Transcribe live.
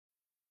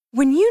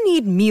When you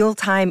need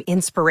mealtime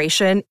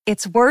inspiration,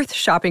 it's worth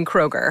shopping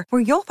Kroger,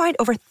 where you'll find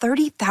over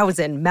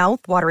 30,000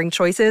 mouth-watering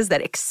choices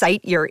that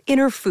excite your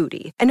inner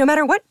foodie. And no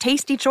matter what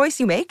tasty choice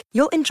you make,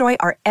 you'll enjoy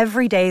our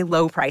everyday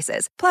low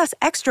prices, plus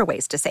extra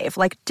ways to save,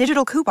 like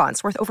digital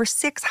coupons worth over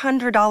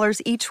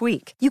 $600 each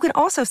week. You can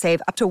also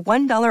save up to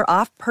 $1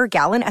 off per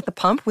gallon at the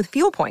pump with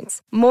fuel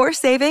points. More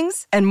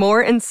savings and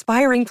more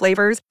inspiring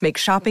flavors make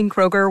shopping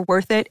Kroger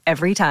worth it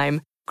every time.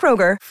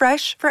 Kroger,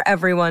 fresh for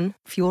everyone.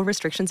 Fuel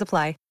restrictions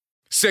apply.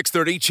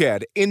 630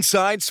 CHED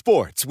Inside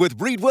Sports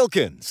with Reed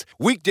Wilkins.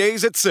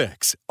 Weekdays at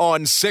 6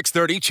 on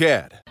 630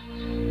 CHED.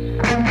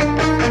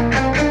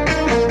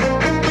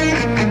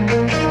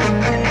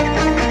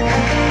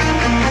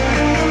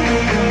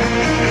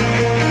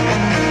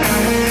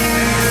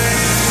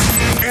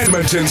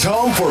 Edmonton's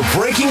home for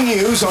breaking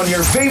news on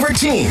your favorite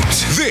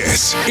teams.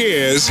 This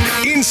is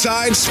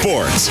Inside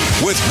Sports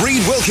with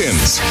Reed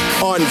Wilkins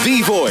on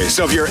the voice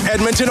of your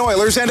Edmonton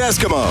Oilers and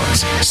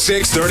Eskimos.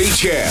 630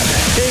 CHED.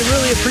 Hey,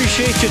 really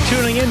appreciate you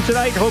tuning in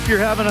tonight. Hope you're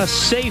having a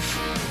safe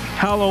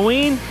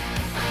Halloween.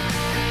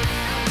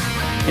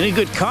 Any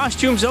good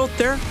costumes out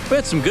there? We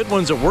had some good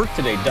ones at work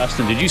today,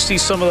 Dustin. Did you see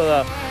some of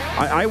the...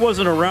 I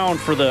wasn't around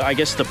for the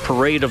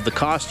parade of the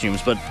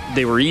costumes, but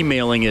they were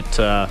emailing it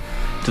to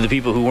the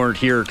people who weren't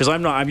here, because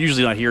I'm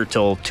usually not here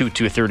till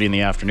 2:30 in the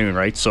afternoon,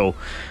 right? So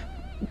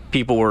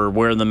people were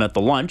wearing them at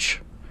the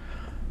lunch.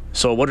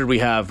 So what did we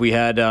have? We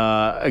had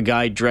a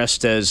guy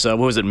dressed as what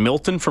was it,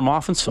 Milton from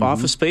Office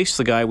Space,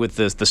 the guy with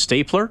the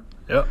stapler.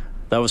 Yep,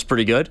 that was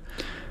pretty good.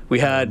 We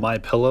had My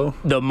Pillow.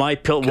 The My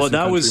Pillow. Well,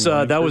 that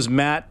was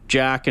Matt,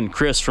 Jack, and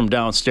Chris from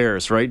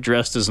downstairs, right?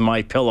 Dressed as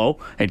My Pillow,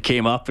 and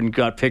came up and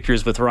got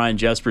pictures with Ryan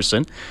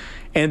Jesperson.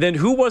 And then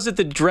who was it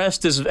that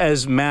dressed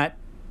as Matt,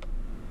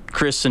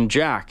 Chris, and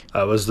Jack?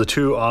 It was the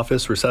two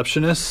office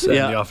receptionists and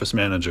the office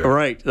manager.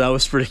 Right, that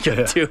was pretty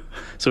good too.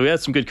 So we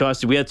had some good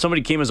costumes. We had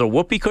somebody came as a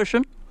whoopee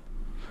cushion.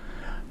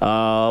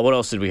 What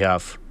else did we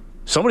have?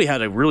 Somebody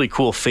had a really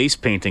cool face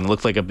painting,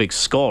 looked like a big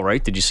skull,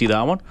 right? Did you see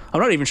that one? I'm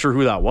not even sure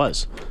who that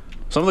was.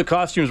 Some of the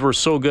costumes were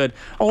so good.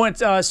 Oh,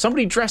 and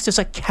somebody dressed as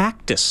a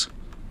cactus,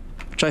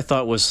 which I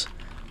thought was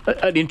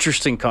an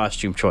interesting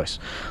costume choice.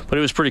 But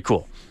it was pretty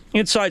cool.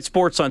 Inside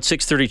Sports on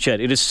 630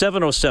 CHED. It is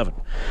 7:07.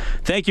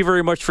 Thank you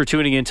very much for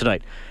tuning in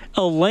tonight.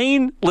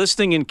 Elaine,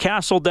 listening in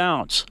Castle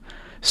Downs,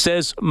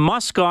 says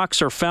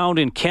muskox are found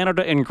in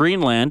Canada and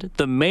Greenland.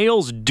 The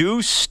males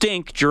do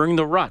stink during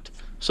the rut.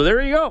 So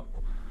there you go.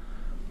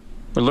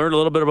 We learned a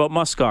little bit about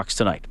muskox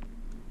tonight.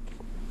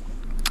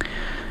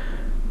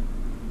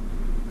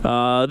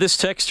 This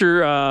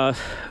texter,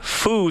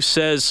 Foo,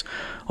 says,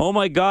 "Oh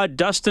my God,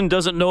 Dustin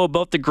doesn't know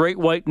about the Great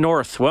White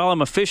North. Well,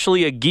 I'm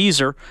officially a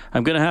geezer.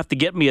 I'm going to have to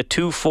get me a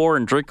 2-4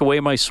 and drink away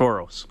my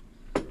sorrows."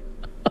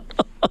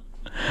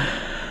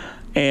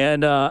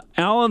 And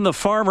Alan the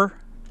farmer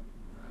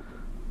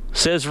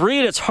says,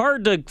 "Reed, it's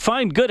hard to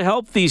find good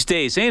help these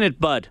days, ain't it,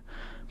 bud?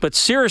 But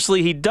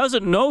seriously, he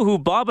doesn't know who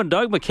Bob and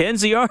Doug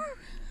McKenzie are?"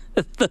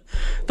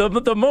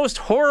 The most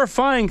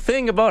horrifying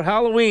thing about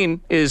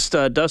Halloween is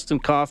Dustin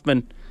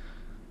Kaufman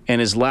and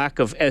his lack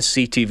of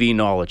SCTV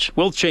knowledge.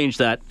 We'll change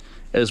that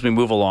as we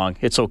move along.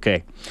 It's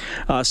okay.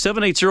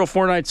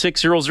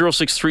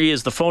 780-496-0063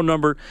 is the phone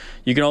number.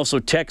 You can also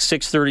text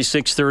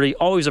 630-630.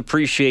 Always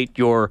appreciate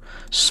your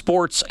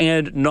sports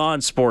and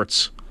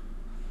non-sports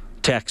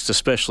texts,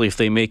 especially if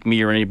they make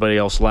me or anybody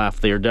else laugh.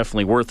 They are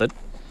definitely worth it.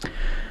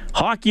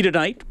 Hockey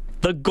tonight.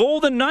 The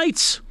Golden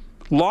Knights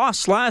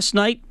lost last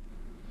night.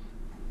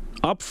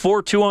 Up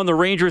 4-2 on the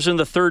Rangers in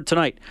the third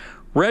tonight.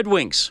 Red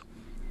Wings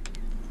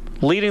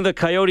leading the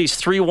Coyotes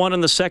 3-1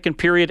 in the second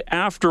period.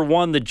 After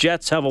one, the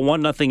Jets have a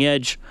 1-0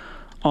 edge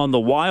on the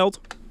Wild.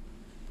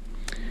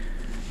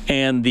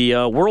 And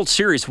the World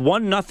Series,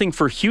 1-0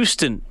 for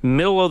Houston,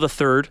 middle of the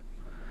third.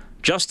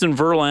 Justin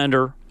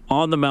Verlander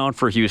on the mound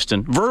for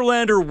Houston.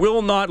 Verlander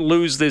will not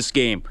lose this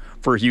game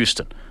for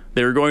Houston.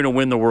 They're going to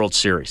win the World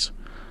Series.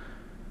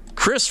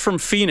 Chris from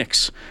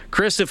Phoenix.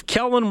 Chris, if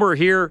Kellen were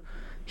here,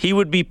 he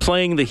would be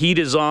playing The Heat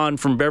Is On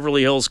from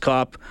Beverly Hills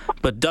Cop,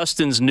 but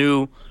Dustin's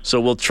new,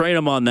 so we'll train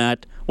him on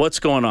that. What's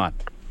going on?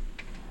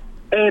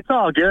 Hey, it's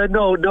all good.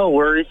 No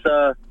worries.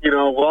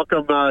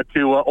 Welcome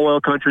to Oil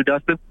Country,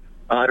 Dustin.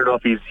 I don't know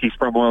if he's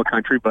from Oil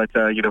Country, but,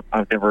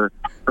 I've never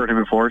heard him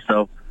before,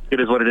 so it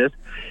is what it is.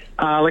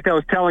 Like I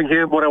was telling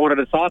him what I wanted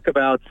to talk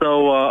about,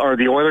 so are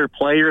the Oiler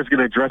players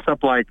going to dress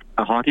up like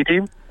a hockey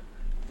team?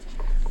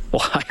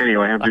 Why?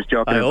 Anyway, I'm just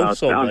joking. I'm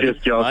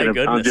just joking. I'm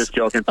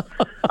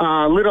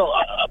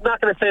not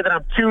going to say that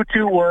I'm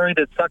too worried.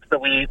 It sucks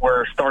that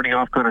we're starting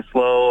off kind of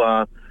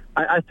slow.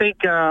 I think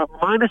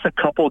minus a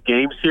couple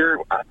games here,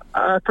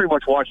 I pretty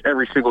much watch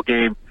every single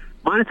game.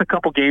 Minus a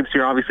couple games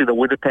here, obviously the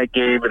Winnipeg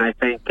game, and I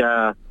think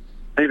there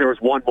was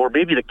one more,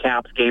 maybe the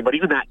Caps game. But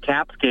even that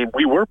Caps game,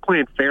 we were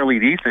playing fairly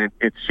decent.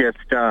 It's just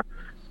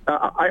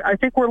I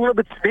think we're a little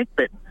bit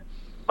snake-bitten.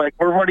 Like,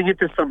 we're running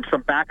into some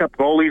backup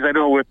goalies. I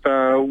know with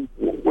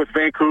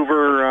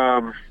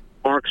Vancouver,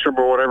 Markstrom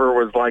or whatever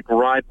was like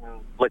riding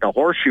like a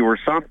horseshoe or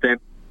something,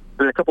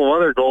 and a couple of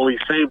other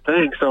goalies, same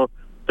thing. So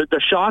the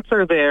shots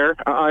are there.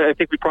 I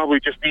think we probably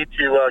just need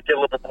to get a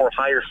little bit more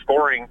higher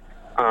scoring,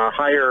 what's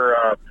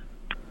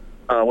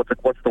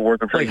the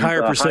word? Like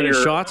higher percentage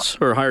shots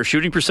or higher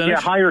shooting percentage?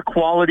 Yeah, higher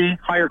quality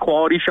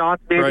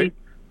shots maybe. Right.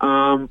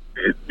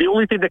 The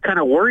only thing that kind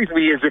of worries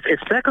me is if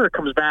Sekera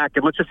comes back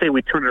and let's just say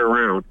we turn it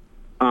around,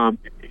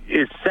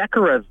 is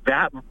Sekera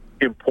that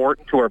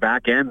important to our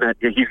back end that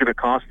he's going to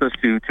cost us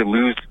to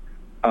lose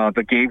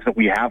the games that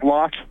we have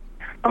lost?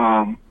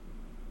 And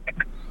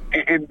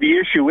the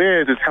issue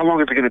is how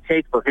long is it going to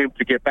take for him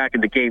to get back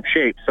into game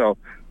shape? So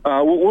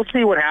we'll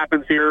see what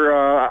happens here.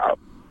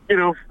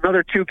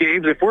 Another 2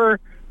 games. If we're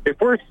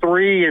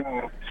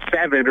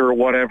 3-7 or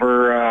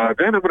whatever,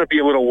 then I'm going to be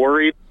a little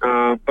worried.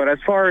 But as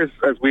far as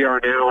we are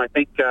now, I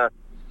think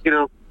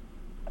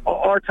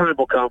our time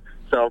will come.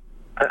 So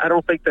I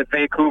don't think that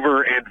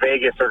Vancouver and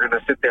Vegas are going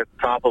to sit there at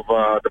the top of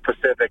the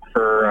Pacific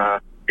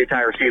for the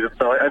entire season.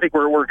 So I think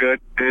we're good.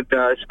 And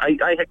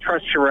I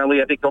trust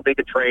Chiarelli. I think he'll make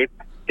a trade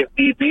if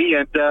need be.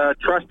 And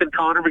trust in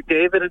Connor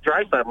McDavid and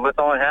Draisaitl. That's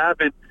all I have.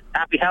 And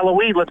happy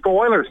Halloween. Let's go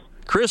Oilers.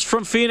 Chris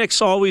from Phoenix,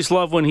 always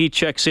love when he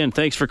checks in.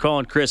 Thanks for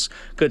calling, Chris.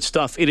 Good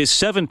stuff. It is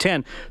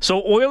 7:10.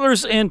 So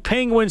Oilers and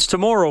Penguins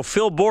tomorrow.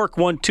 Phil Bourque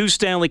won 2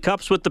 Stanley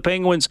Cups with the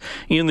Penguins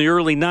in the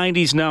early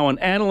 90s, now an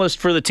analyst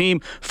for the team.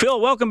 Phil,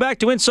 welcome back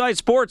to Inside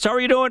Sports. How are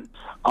you doing?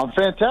 I'm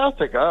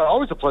fantastic.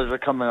 Always a pleasure to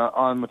come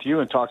on with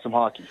you and talk some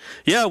hockey.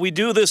 Yeah, we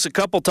do this a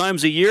couple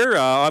times a year.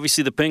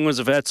 Obviously, the Penguins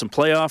have had some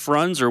playoff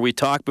runs, or we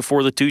talk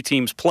before the 2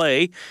 teams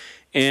play.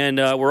 And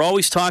we're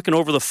always talking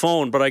over the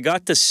phone, but I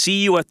got to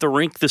see you at the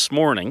rink this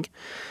morning.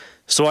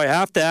 So I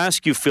have to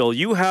ask you, Phil,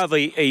 you have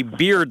a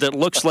beard that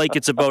looks like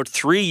it's about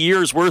 3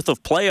 years' worth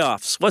of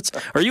playoffs.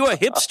 Are you a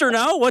hipster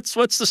now? What's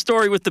the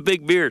story with the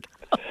big beard?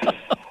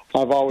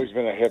 I've always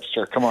been a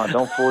hipster. Come on,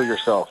 don't fool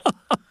yourself.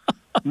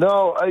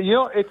 No,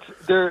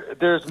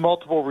 there's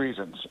multiple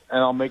reasons,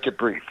 and I'll make it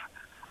brief.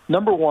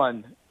 Number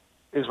one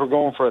is we're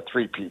going for a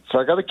 3-peat. So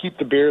I got to keep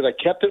the beard. I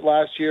kept it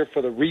last year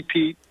for the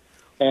repeat.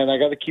 And I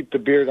got to keep the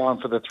beard on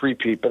for the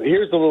 3-peat. But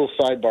here's the little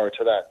sidebar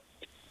to that.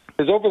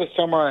 Because over the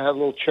summer, I had a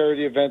little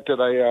charity event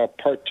that I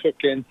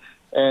partook in.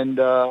 And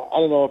I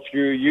don't know if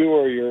you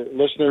or your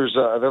listeners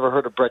have ever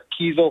heard of Brett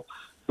Kiesel,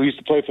 who used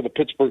to play for the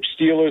Pittsburgh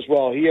Steelers.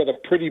 Well, he had a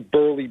pretty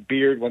burly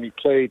beard when he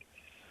played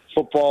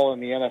football in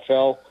the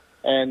NFL.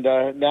 And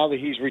now that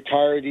he's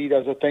retired, he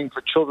does a thing for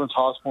Children's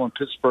Hospital in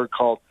Pittsburgh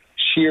called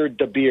Sheared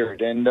the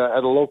Beard. And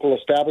at a local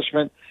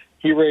establishment,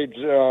 he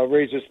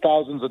raises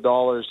thousands of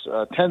dollars,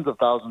 tens of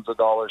thousands of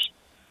dollars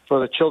for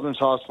the Children's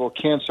Hospital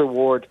Cancer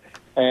Ward.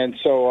 And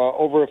so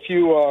over a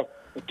few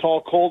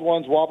tall, cold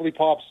ones, wobbly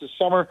pops this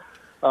summer,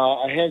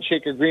 a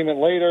handshake agreement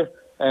later,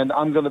 and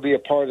I'm going to be a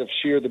part of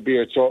Shear the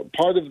Beard. So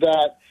part of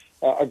that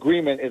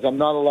agreement is I'm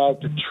not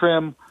allowed to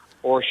trim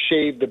or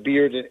shave the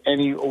beard in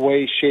any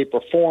way, shape,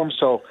 or form.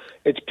 So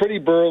it's pretty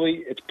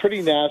burly. It's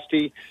pretty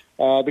nasty.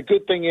 The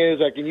good thing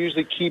is I can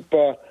usually keep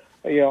a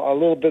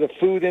little bit of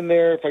food in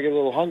there if I get a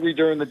little hungry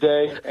during the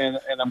day, and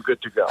I'm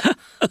good to go.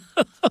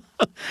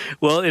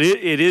 Well, it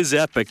is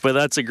epic, but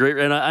that's a great...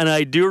 And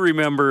I do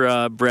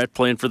remember Brett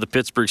playing for the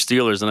Pittsburgh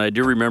Steelers, and I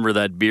do remember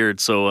that beard,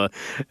 so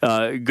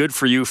good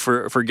for you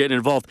for getting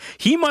involved.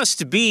 He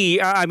must be...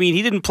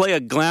 he didn't play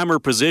a glamour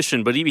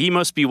position, but he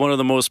must be one of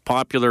the most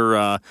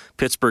popular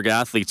Pittsburgh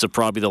athletes of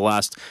probably the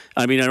last...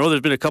 I know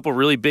there's been a couple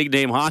really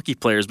big-name hockey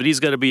players, but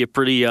he's got to be a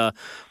pretty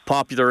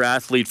popular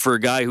athlete for a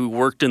guy who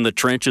worked in the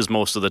trenches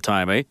most of the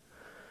time, eh?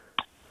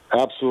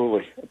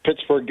 Absolutely. A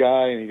Pittsburgh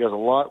guy, and he does a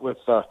lot with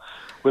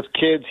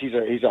kids.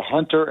 He's a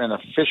hunter and a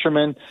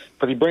fisherman,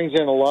 but he brings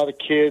in a lot of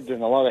kids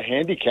and a lot of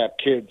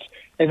handicapped kids,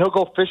 and he'll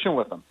go fishing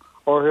with them,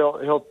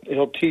 or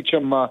he'll teach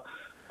them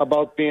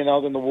about being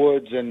out in the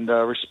woods and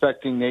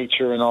respecting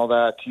nature and all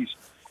that. He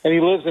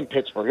lives in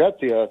Pittsburgh. That's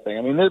the other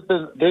thing.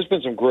 There's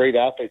been some great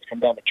athletes come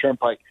down the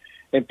Turnpike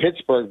in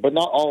Pittsburgh, but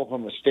not all of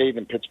them have stayed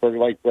in Pittsburgh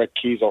like Brett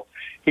Kiesel.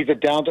 He's a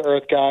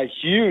down-to-earth guy,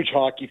 huge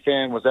hockey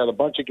fan, was at a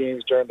bunch of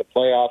games during the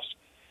playoffs,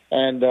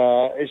 and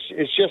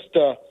it's just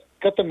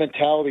got the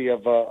mentality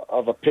of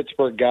a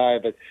Pittsburgh guy,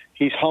 but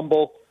he's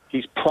humble,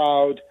 he's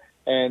proud,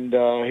 and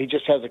he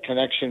just has a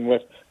connection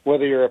with,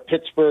 whether you're a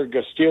Pittsburgh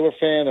Steeler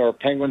fan or a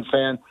Penguin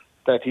fan,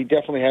 that he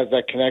definitely has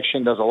that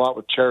connection, does a lot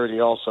with charity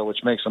also,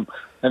 which makes him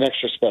an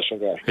extra special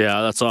guy.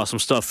 Yeah, that's awesome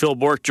stuff. Phil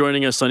Bourque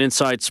joining us on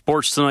Inside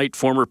Sports tonight,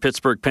 former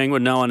Pittsburgh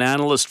Penguin, now an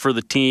analyst for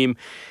the team.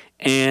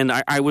 And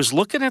I was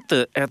looking at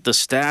the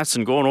stats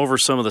and going over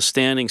some of the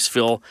standings,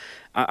 Phil.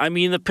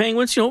 The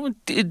Penguins,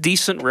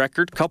 decent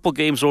record, couple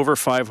games over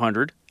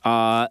 500.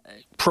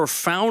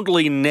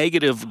 Profoundly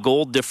negative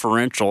goal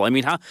differential.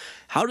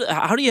 How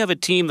do you have a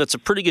team that's a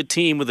pretty good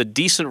team with a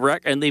decent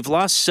record, and they've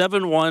lost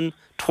 7-1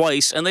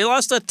 twice, and they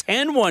lost a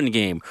 10-1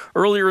 game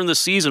earlier in the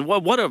season?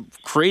 What a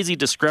crazy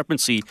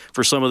discrepancy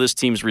for some of this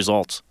team's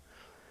results.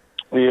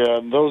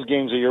 Those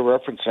games that you're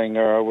referencing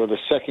were the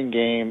second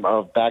game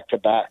of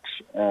back-to-backs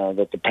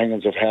that the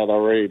Penguins have had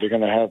already. They're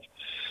going to have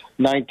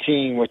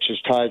 19, which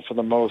is tied for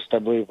the most, I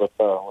believe, with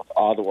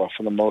Ottawa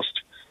for the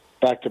most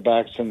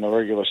back-to-backs in the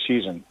regular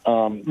season.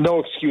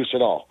 No excuse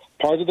at all.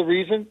 Part of the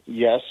reason,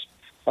 yes,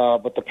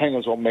 but the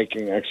Penguins won't make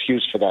an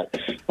excuse for that.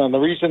 And the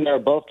reason they're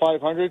above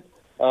 500,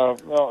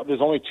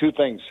 there's only two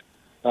things.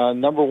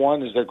 Number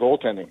one is their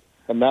goaltending.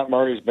 And Matt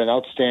Murray's been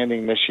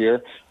outstanding this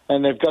year,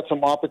 and they've got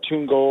some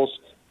opportune goals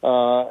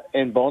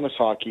in bonus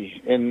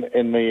hockey in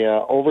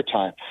the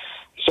overtime.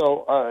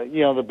 So,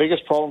 the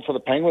biggest problem for the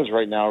Penguins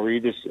right now,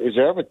 Reed, is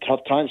they're having a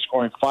tough time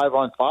scoring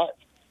 5-on-5.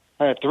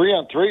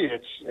 3-on-3,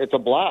 it's a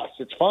blast.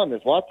 It's fun.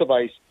 There's lots of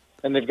ice,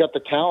 and they've got the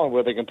talent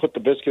where they can put the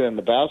biscuit in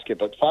the basket.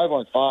 But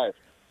 5-on-5,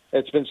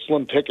 it's been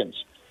slim pickings.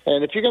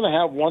 And if you're going to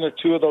have one or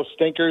two of those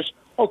stinkers,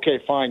 okay,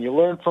 fine. You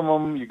learn from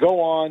them. You go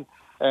on.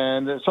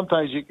 And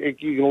sometimes you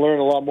can learn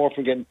a lot more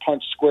from getting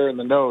punched square in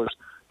the nose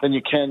than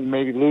you can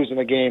maybe losing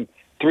a game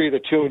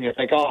 3-2, and you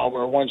think, oh,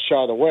 we're one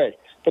shot away.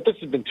 But this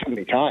has been too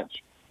many times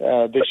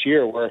this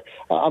year where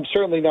I'm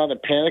certainly not in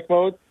panic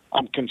mode.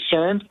 I'm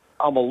concerned.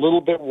 I'm a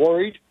little bit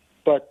worried.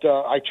 But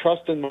I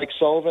trust in Mike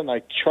Sullivan.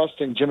 I trust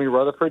in Jimmy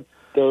Rutherford.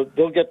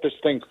 They'll get this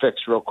thing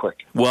fixed real quick.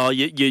 Well,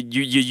 you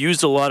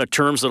used a lot of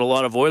terms that a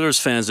lot of Oilers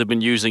fans have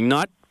been using.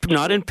 Not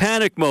in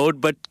panic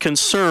mode, but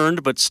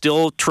concerned, but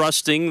still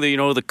trusting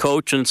the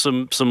coach and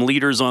some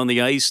leaders on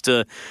the ice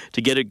to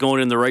get it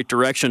going in the right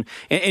direction.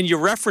 And you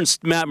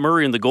referenced Matt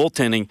Murray and the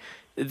goaltending.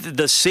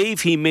 The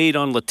save he made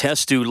on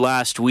Letestu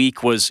last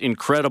week was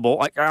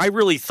incredible. I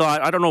really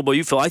thought, I don't know about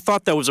you, Phil, I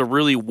thought that was a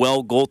really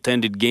well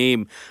goaltended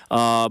game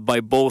by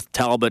both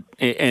Talbot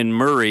and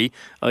Murray.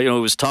 It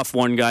was tough.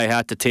 One guy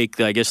had to take,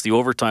 I guess, the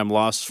overtime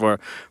loss for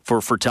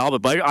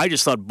Talbot. But I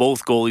just thought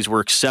both goalies were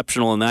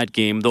exceptional in that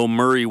game, though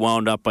Murray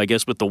wound up, I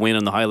guess, with the win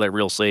and the highlight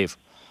reel save.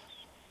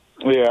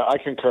 Yeah, I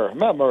concur.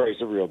 Matt Murray's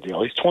a real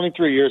deal. He's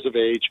 23 years of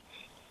age.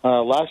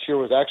 Last year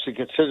was actually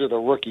considered a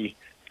rookie.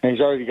 And he's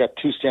already got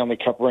 2 Stanley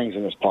Cup rings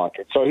in his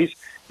pocket. So he's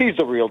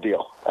the real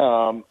deal.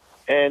 I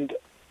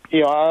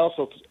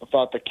also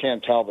thought that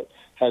Cam Talbot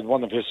had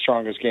one of his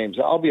strongest games.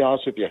 I'll be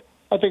honest with you.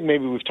 I think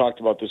maybe we've talked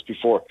about this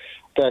before,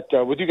 that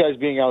with you guys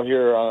being out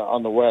here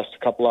on the West,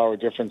 a couple-hour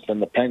difference than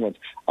the Penguins,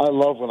 I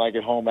love when I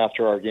get home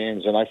after our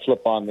games and I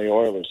flip on the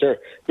Oilers.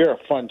 They're a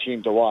fun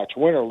team to watch.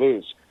 Win or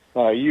lose,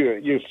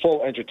 you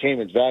full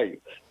entertainment value.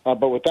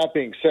 But with that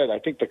being said, I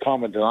think the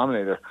common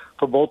denominator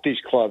for both these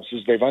clubs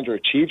is they've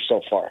underachieved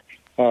so far.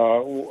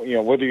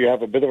 Whether you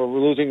have a bit of a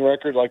losing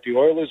record like the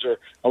Oilers or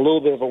a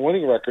little bit of a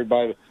winning record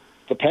by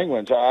the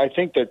Penguins, I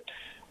think that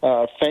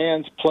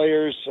fans,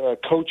 players,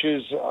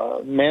 coaches,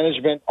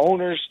 management,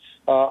 owners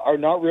are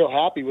not real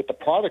happy with the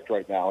product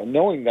right now. And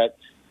knowing that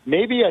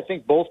maybe I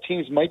think both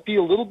teams might be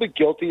a little bit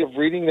guilty of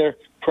reading their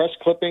press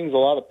clippings, a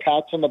lot of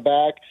pats on the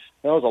back.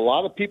 There's a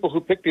lot of people who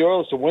picked the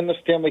Oilers to win the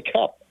Stanley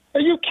Cup. Are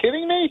you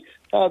kidding me?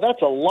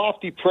 That's a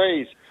lofty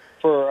praise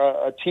for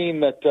a team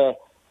that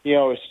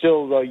is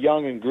still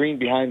young and green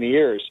behind the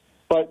ears.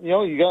 But,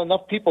 you got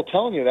enough people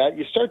telling you that,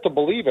 you start to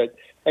believe it,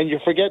 and you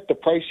forget the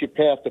price you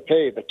have to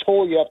pay, the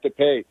toll you have to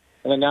pay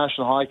in the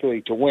National Hockey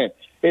League to win.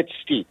 It's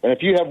steep. And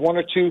if you have 1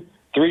 or 2,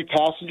 3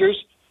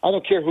 passengers, I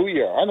don't care who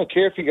you are. I don't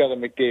care if you got a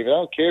McDavid. I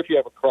don't care if you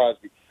have a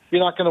Crosby.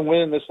 You're not going to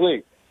win in this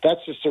league.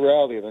 That's just the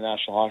reality of the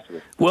National Hockey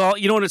League. Well,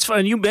 and it's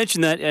fun. You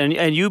mentioned that,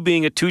 and you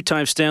being a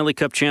 2-time Stanley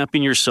Cup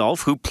champion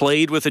yourself, who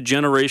played with a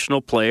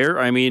generational player.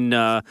 I mean,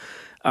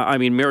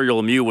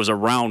 Mario Lemieux was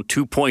around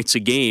 2 points a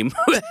game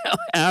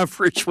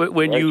average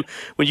when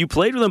you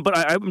played with him. But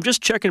I'm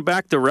just checking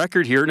back the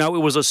record here. Now, it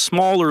was a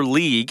smaller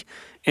league,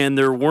 and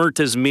there weren't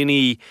as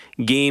many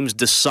games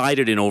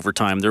decided in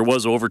overtime. There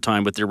was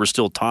overtime, but there were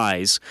still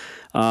ties.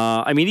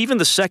 Even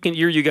the second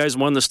year you guys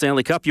won the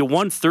Stanley Cup, you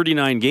won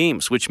 39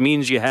 games, which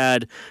means you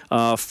had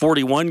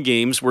 41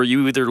 games where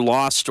you either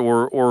lost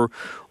or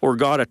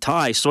got a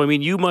tie. So,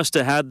 you must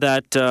have had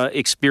that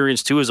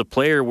experience, too, as a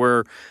player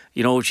where,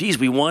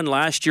 we won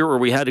last year or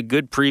we had a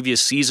good previous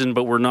season,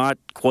 but we're not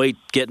quite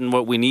getting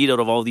what we need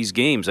out of all these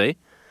games, eh?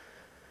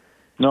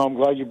 No, I'm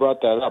glad you brought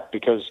that up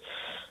because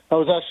I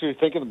was actually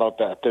thinking about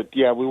that,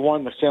 we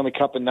won the Stanley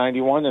Cup in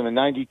 91 and in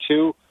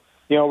 92,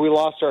 we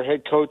lost our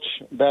head coach,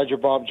 Badger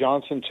Bob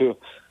Johnson, to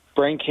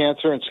brain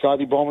cancer, and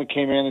Scotty Bowman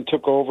came in and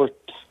took over,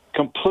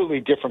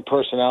 completely different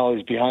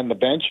personalities behind the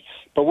bench.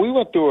 But we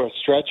went through a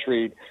stretch,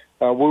 Reed.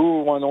 We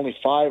won only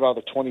 5 out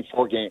of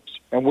 24 games,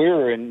 and we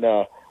were in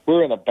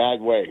a bad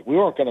way. We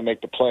weren't going to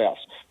make the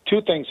playoffs.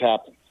 2 things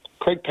happened.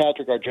 Craig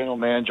Patrick, our general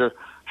manager,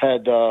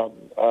 had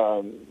kahunas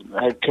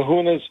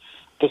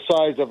the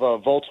size of a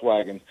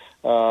Volkswagen.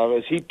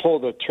 As he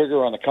pulled the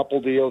trigger on a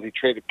couple deals, he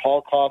traded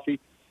Paul Coffey,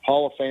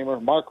 Hall of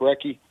Famer, Mark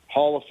Recchi,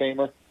 Hall of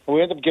Famer, and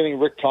we ended up getting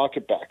Rick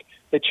Tocchet back.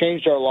 It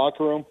changed our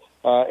locker room.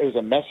 It was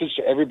a message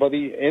to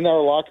everybody in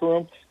our locker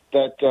room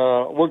that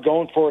we're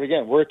going for it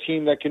again. We're a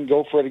team that can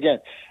go for it again.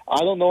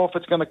 I don't know if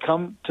it's going to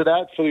come to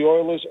that for the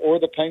Oilers or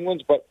the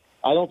Penguins, but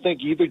I don't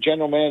think either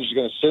general manager is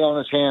going to sit on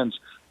his hands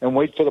and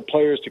wait for the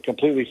players to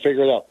completely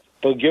figure it out.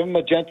 They'll give them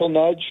a gentle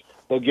nudge.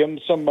 They'll give them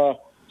some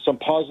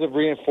positive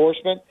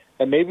reinforcement,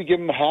 and maybe give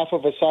them half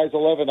of a size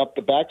 11 up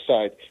the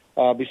backside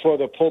before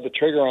they pull the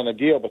trigger on a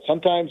deal. But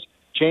sometimes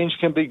change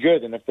can be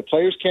good, and if the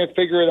players can't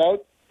figure it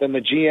out, then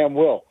the GM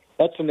will.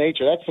 That's the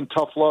nature. That's some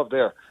tough love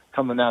there.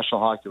 come the National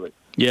Hockey League.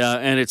 Yeah,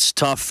 and it's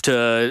tough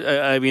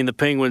to. I mean, the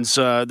Penguins,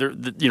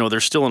 they're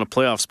still in a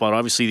playoff spot.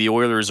 Obviously, the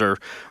Oilers are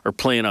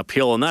playing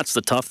uphill, and that's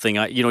the tough thing.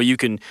 You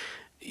can,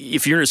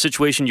 if you're in a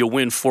situation you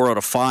win 4 out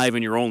of 5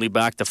 and you're only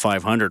back to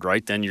 500,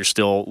 right? Then you're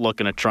still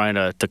looking at trying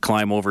to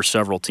climb over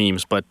several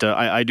teams. But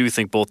I do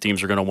think both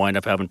teams are going to wind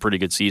up having pretty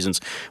good seasons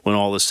when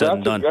all is said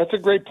and done. That's a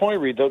great point,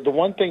 Reed. The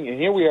one thing, and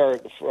here we are,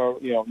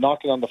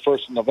 knocking on the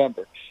 1st of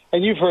November,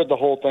 and you've heard the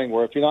whole thing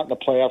where if you're not in the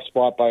playoff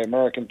spot by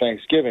American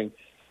Thanksgiving,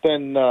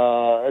 then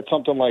it's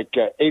something like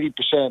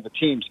 80% of the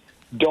teams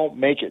don't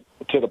make it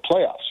to the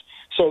playoffs.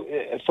 So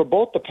for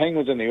both the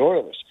Penguins and the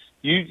Oilers,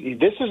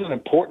 this is an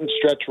important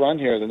stretch run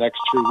here the next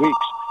 3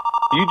 weeks.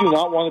 You do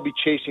not want to be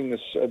chasing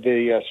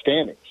the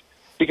standings,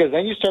 because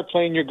then you start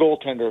playing your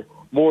goaltender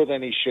more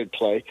than he should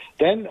play.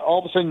 Then all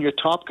of a sudden your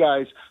top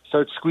guys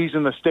start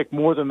squeezing the stick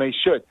more than they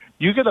should.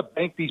 You got to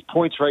bank these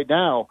points right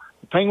now.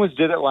 The Penguins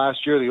did it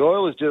last year. The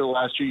Oilers did it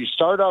last year. You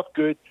start off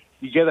good.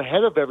 You get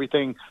ahead of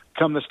everything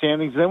come the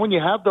standings. And then when you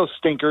have those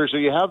stinkers or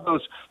you have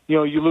those,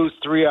 you lose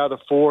 3 out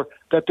of 4,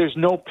 that there's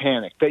no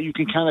panic, that you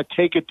can kind of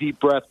take a deep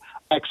breath,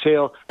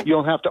 exhale. You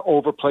don't have to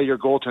overplay your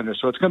goaltender.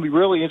 So it's going to be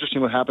really interesting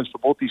what happens for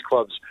both these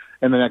clubs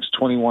in the next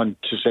 21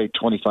 to, say,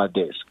 25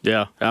 days.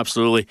 Yeah,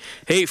 absolutely.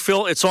 Hey,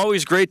 Phil, it's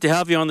always great to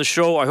have you on the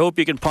show. I hope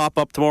you can pop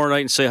up tomorrow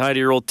night and say hi to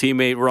your old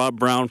teammate, Rob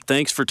Brown.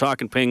 Thanks for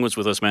talking Penguins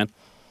with us, man.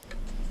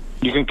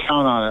 You can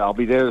count on it. I'll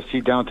be there to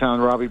see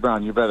downtown Robbie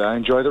Brown. You bet. I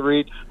enjoyed the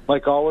read,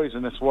 like always,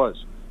 and this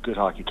was good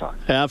hockey talk.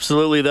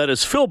 Absolutely. That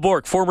is Phil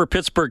Bourque, former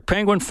Pittsburgh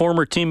Penguin,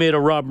 former teammate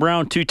of Rob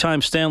Brown,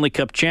 2-time Stanley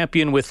Cup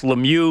champion with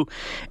Lemieux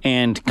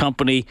and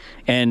company.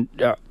 And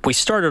we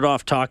started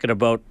off talking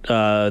about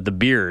the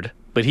beard,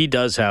 but he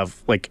does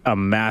have like a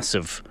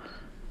massive,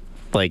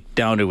 like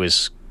down to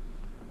his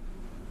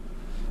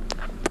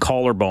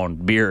collarbone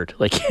beard.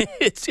 Like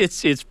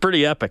it's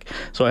pretty epic.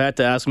 So I had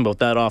to ask him about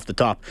that off the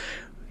top.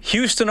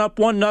 Houston up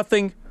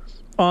 1-0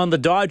 on the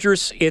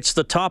Dodgers. It's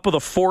the top of the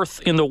 4th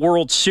in the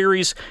World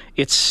Series.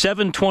 It's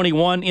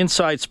 7:21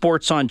 Inside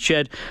Sports on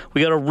Ched.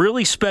 We got a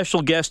really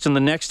special guest in the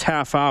next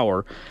half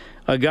hour,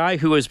 a guy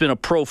who has been a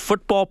pro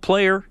football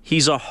player.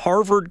 He's a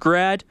Harvard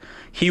grad.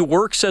 He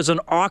works as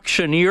an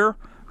auctioneer.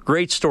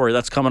 Great story.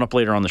 That's coming up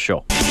later on the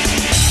show.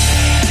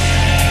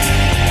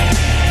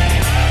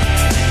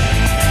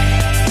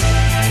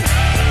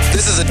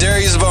 This is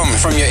Adarius Bowman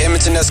from your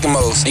Edmonton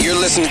Eskimos, and you're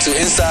listening to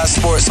Inside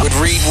Sports with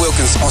Reed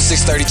Wilkins on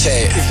 630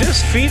 Chad. Is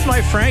this Feed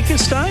My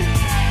Frankenstein?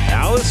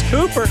 Alice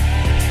Cooper.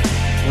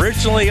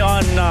 Originally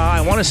on,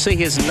 I want to say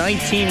his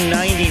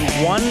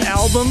 1991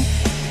 album,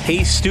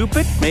 Hey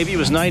Stupid. Maybe it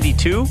was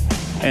 92.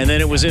 And then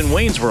it was in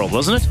Wayne's World,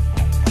 wasn't it?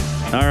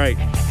 All right.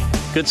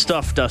 Good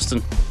stuff,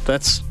 Dustin.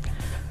 That's,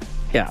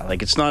 yeah,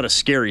 like it's not a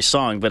scary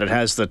song, but it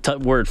has the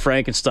word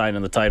Frankenstein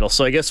in the title.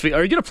 So I guess, are you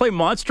going to play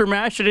Monster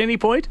Mash at any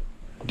point?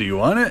 Do you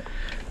want it?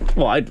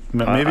 Well,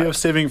 maybe I was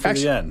saving for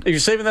the end. You're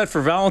saving that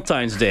for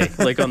Valentine's Day,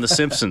 like on The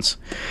Simpsons.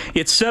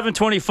 It's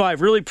 7:25.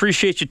 Really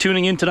appreciate you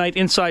tuning in tonight.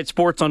 Inside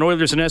Sports on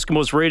Oilers and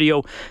Eskimos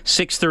Radio,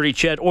 6:30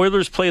 Ched.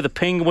 Oilers play the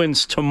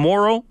Penguins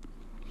tomorrow,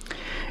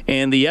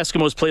 and the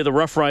Eskimos play the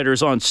Rough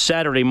Riders on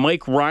Saturday.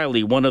 Mike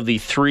Riley, one of the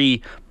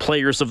 3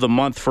 players of the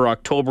month for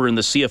October in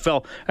the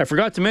CFL. I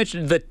forgot to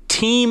mention the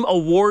team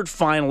award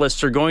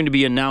finalists are going to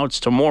be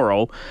announced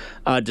tomorrow.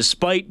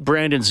 Despite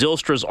Brandon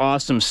Zylstra's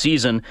awesome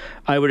season,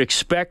 I would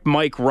expect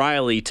Mike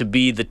Riley to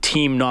be the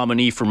team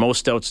nominee for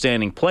Most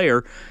Outstanding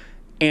Player.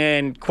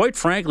 And quite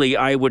frankly,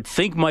 I would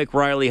think Mike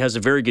Riley has a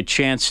very good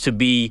chance to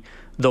be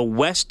the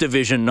West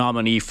Division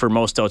nominee for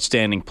Most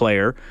Outstanding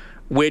Player,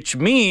 which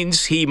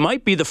means he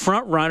might be the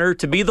front runner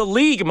to be the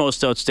league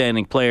most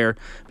outstanding player,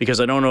 because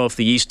I don't know if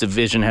the East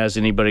Division has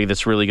anybody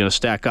that's really going to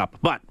stack up.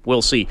 But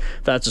we'll see.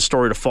 That's a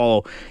story to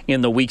follow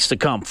in the weeks to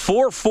come.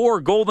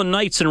 4-4 Golden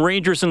Knights and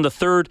Rangers in the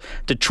third.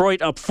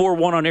 Detroit up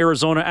 4-1 on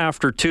Arizona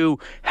after 2.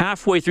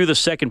 Halfway through the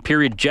second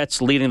period,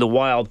 Jets leading the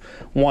Wild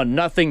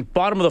 1-0.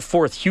 Bottom of the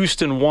fourth,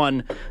 Houston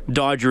 1,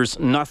 Dodgers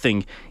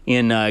 0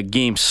 in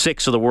Game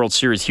 6 of the World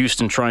Series.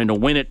 Houston trying to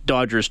win it,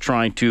 Dodgers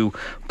trying to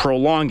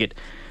prolong it.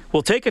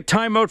 We'll take a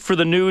timeout for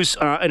the news.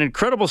 An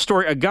incredible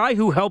story. A guy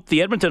who helped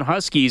the Edmonton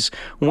Huskies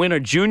win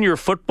a junior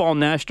football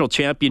national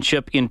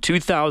championship in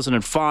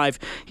 2005.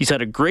 He's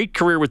had a great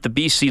career with the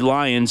BC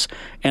Lions,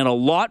 and a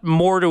lot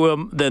more to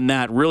him than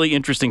that. Really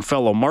interesting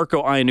fellow.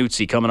 Marco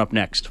Iannuzzi coming up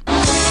next.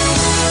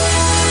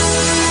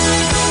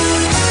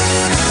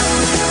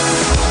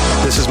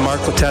 This is Mark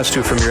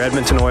Letestu from your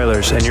Edmonton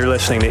Oilers, and you're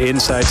listening to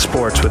Inside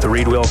Sports with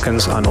Reed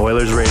Wilkins on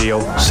Oilers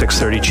Radio,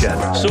 630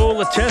 Ched. So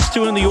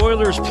Letestu and the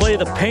Oilers play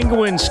the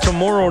Penguins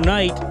tomorrow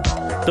night.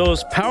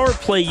 Those power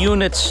play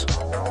units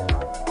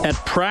at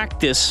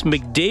practice,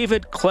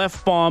 McDavid,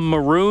 Clefbaum,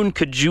 Maroon,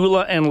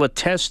 Kajula, and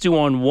Letestu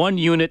on one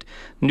unit,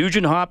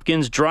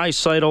 Nugent-Hopkins,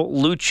 Draisaitl,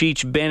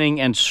 Lucic,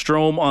 Benning, and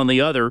Strome on the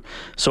other.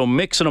 So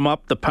mixing them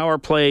up, the power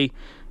play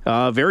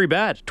very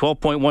bad,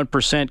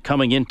 12.1%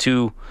 coming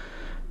into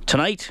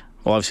tonight.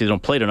 Well, obviously they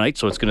don't play tonight,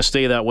 so it's going to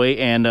stay that way.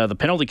 And the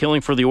penalty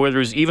killing for the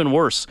Oilers even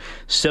worse,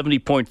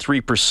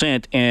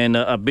 70.3%. And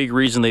a big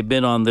reason they've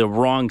been on the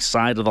wrong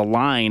side of the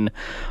line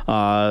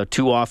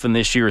too often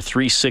this year.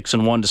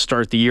 3-6-1 to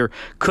start the year.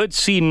 Could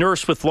see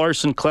Nurse with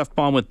Larson,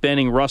 Klefbom with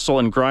Benning, Russell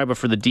and Greiba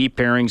for the deep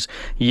pairings.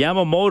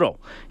 Yamamoto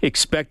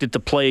expected to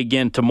play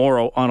again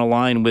tomorrow on a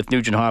line with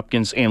Nugent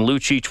Hopkins and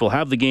Lucic. We'll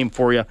have the game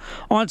for you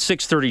on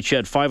 6:30,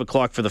 Ched. 5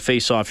 o'clock for the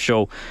face-off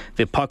show.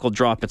 The puck will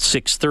drop at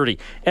 6:30.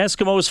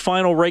 Eskimos'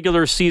 final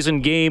regular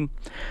season game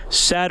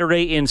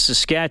Saturday in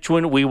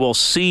Saskatchewan. We will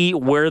see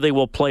where they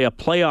will play a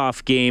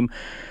playoff game.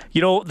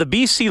 You know, the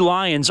BC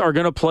Lions are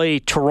going to play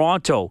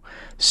Toronto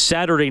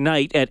Saturday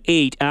night at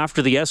 8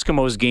 after the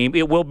Eskimos game.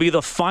 It will be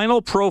the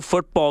final pro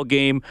football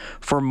game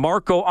for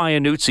Marco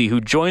Iannuzzi, who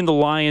joined the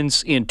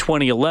Lions in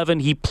 2011.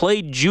 He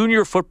played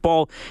junior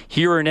football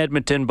here in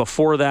Edmonton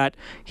before that.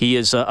 He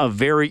is a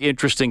very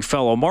interesting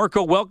fellow.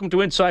 Marco, welcome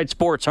to Inside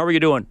Sports. How are you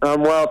doing?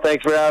 I'm well.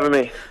 Thanks for having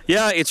me.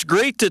 Yeah, it's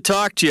great to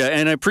talk to you,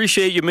 and I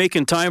appreciate you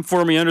making time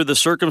for me under the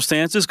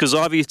circumstances, because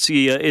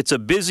obviously it's a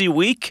busy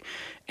week.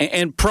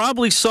 And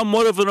probably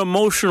somewhat of an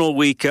emotional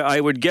week,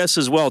 I would guess,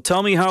 as well.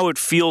 Tell me how it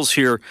feels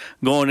here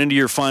going into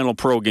your final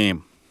pro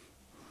game.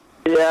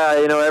 Yeah,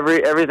 you know,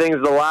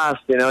 everything's the last.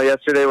 You know,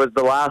 yesterday was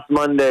the last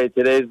Monday.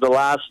 Today's the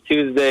last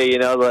Tuesday. You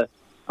know,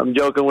 I'm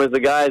joking with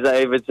the guys.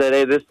 I even said,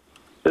 hey, this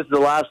is the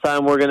last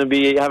time we're going to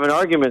be having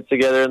arguments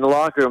together in the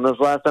locker room. This is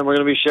the last time we're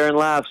going to be sharing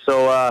laughs.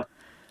 So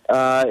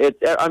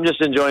I'm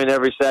just enjoying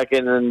every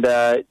second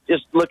and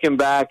just looking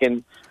back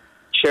and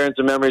sharing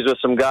some memories with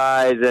some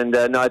guys, and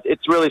no,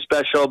 it's really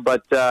special,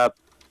 but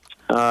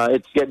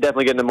it's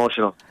definitely getting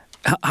emotional.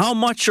 How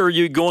much are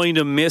you going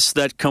to miss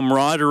that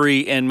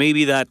camaraderie and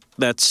maybe that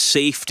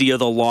safety of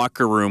the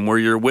locker room where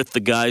you're with the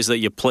guys that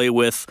you play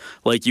with,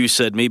 like you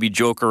said, maybe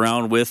joke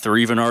around with or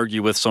even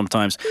argue with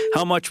sometimes?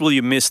 How much will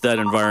you miss that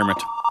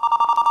environment?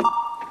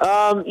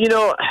 You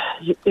know,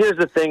 here's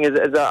the thing: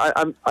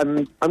 I'm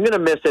going to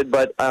miss it,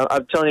 but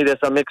I'm telling you this: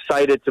 I'm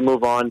excited to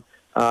move on.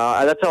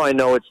 That's how I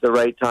know it's the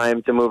right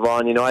time to move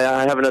on. You know, I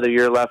have another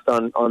year left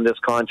on this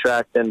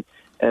contract, and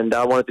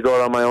I wanted to go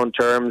out on my own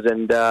terms.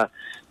 And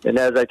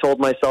as I told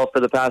myself for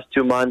the past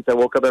 2 months, I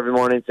woke up every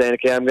morning saying,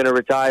 okay, I'm going to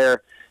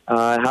retire.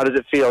 How does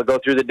it feel? Go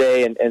through the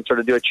day and sort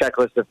of do a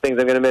checklist of things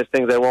I'm going to miss,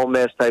 things I won't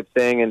miss type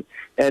thing.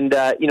 And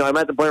you know, I'm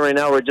at the point right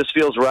now where it just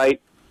feels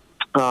right.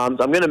 So I'm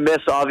going to miss,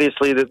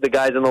 obviously, the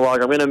guys in the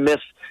locker. I'm going to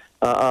miss,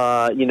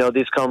 you know,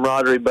 this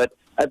camaraderie, but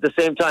at the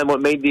same time,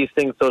 what made these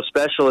things so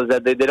special is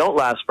that they don't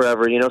last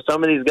forever. You know,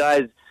 some of these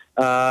guys,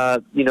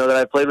 you know, that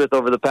I've played with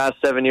over the past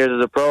 7 years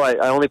as a pro, I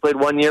only played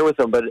 1 year with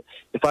them. But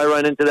if I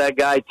run into that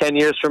guy 10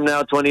 years from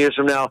now, 20 years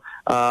from now,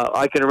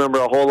 I can remember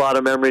a whole lot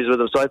of memories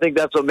with him. So I think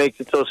that's what makes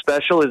it so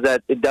special, is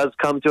that it does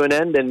come to an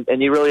end,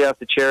 and you really have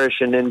to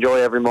cherish and enjoy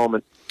every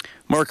moment.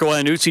 Marco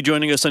Iannuzzi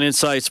joining us on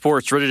Inside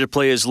Sports, ready to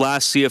play his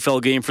last CFL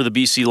game for the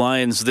BC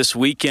Lions this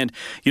weekend.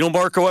 You know,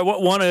 Marco, I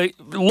want to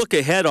look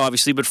ahead,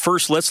 obviously, but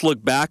first let's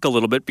look back a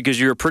little bit,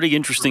 because you're a pretty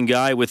interesting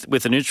guy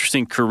with an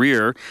interesting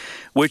career,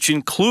 which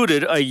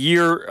included a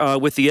year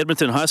with the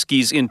Edmonton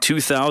Huskies in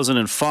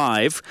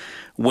 2005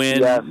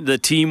 when the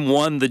team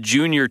won the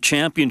junior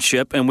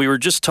championship. And we were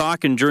just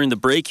talking during the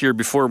break here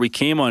before we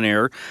came on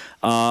air.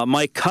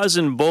 My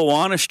cousin Bo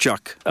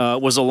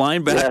Onishchuk was a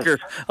linebacker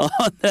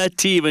on that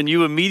team, and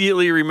you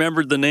immediately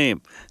remembered the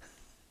name.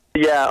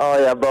 Yeah,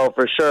 oh yeah, Bo,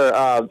 for sure.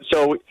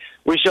 So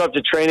we show up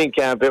to training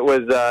camp. It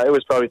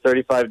was probably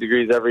 35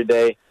 degrees every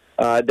day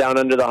down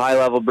under the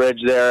high-level bridge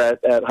there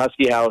at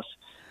Husky House.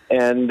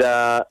 And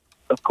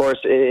of course,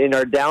 in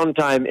our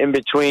downtime in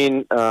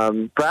between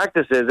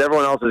practices,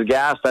 everyone else is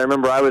gassed. I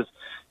remember I was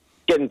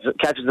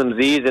catching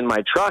some Z's in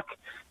my truck,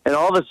 and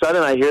all of a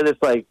sudden I hear this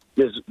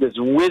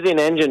whizzing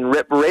engine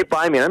rip right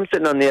by me. I'm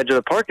sitting on the edge of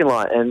the parking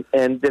lot, and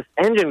this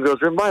engine goes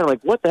right by. I'm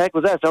like, what the heck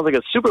was that? It sounds like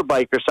a super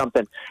bike or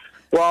something.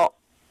 Well,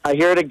 I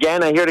hear it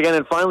again,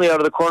 and finally out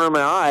of the corner of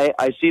my eye,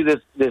 I see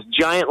this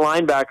giant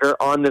linebacker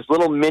on this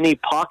little mini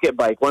pocket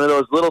bike, one of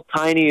those little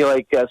tiny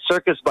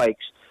circus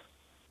bikes.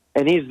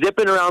 And he's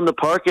zipping around the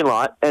parking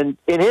lot, and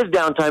in his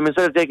downtime,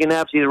 instead of taking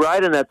naps, he's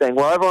riding that thing.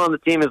 Well, everyone on the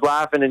team is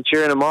laughing and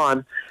cheering him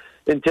on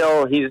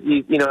until he's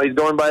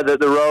going by the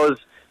rows.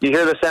 You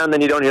hear the sound,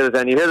 then you don't hear the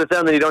sound. You hear the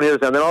sound, then you don't hear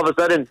the sound. Then all of a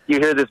sudden, you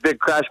hear this big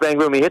crash, bang,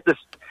 boom. He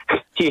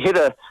hit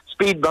a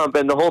speed bump,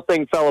 and the whole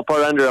thing fell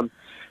apart under him.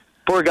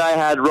 Poor guy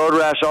had road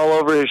rash all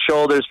over his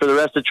shoulders for the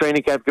rest of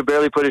training camp. Could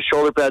barely put his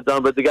shoulder pads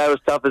on, but the guy was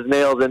tough as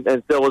nails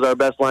and still was our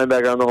best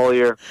linebacker on the whole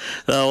year.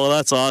 Oh, well,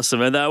 that's awesome.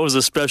 And that was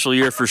a special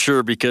year for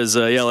sure because,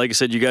 like I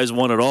said, you guys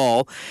won it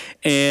all.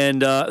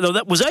 And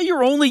was that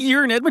your only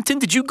year in Edmonton?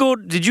 Did you go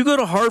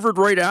to Harvard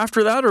right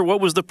after that, or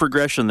what was the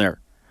progression there?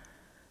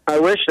 I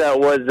wish that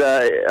was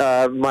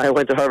I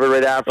went to Harvard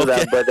right after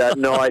that, but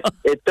no,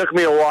 it took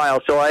me a while.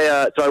 So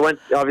I went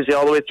obviously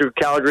all the way through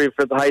Calgary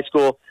for the high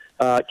school.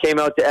 Came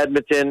out to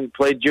Edmonton,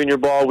 played junior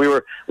ball. We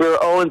were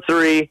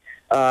 0-3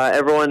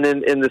 everyone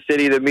in the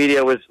city, the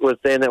media was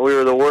saying that we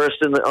were the worst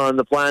on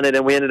the planet,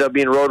 and we ended up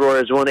being road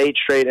warriors, won 8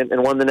 straight,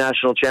 and won the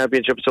national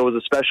championship. So it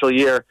was a special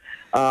year.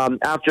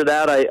 After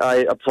that,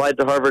 I applied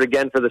to Harvard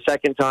again for the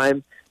second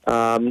time,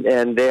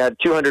 and they had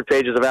 200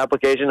 pages of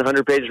application,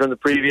 100 pages from the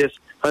previous,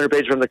 100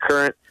 pages from the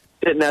current.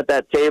 Sitting at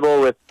that table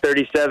with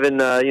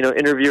 37,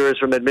 interviewers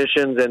from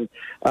admissions, and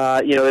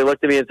they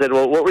looked at me and said,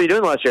 "Well, what were you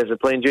doing last year?" I said,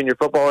 "Playing junior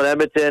football in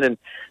Edmonton." And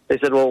they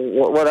said, "Well,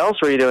 what else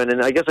were you doing?"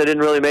 And I guess I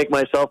didn't really make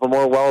myself a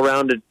more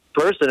well-rounded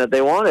person that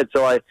they wanted,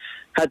 so I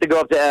had to go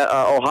up to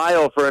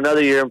Ohio for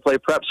another year and play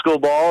prep school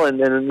ball,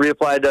 and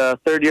reapplied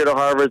third year to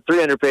Harvard,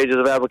 300 pages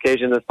of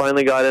application, and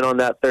finally got in on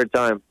that third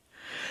time.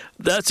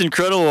 That's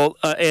incredible.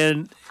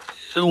 And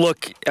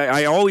look,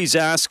 I always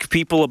ask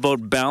people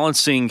about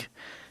balancing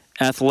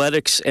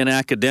athletics and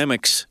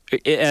academics.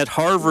 At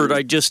Harvard,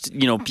 I just,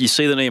 you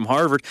say the name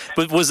Harvard,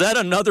 but was that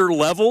another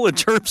level in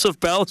terms of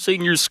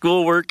balancing your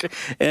schoolwork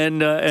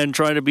and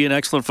trying to be an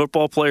excellent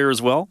football player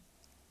as well?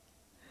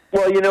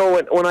 Well,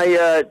 when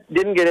I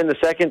didn't get in the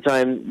second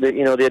time,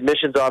 the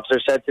admissions officer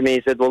said to me,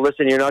 he said, "Well,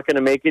 listen, you're not going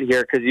to make it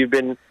here because you've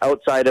been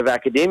outside of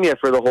academia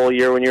for the whole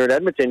year when you were in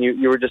Edmonton.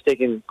 You were just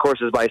taking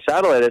courses by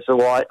satellite." I said,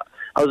 "Well,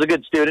 I was a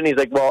good student." He's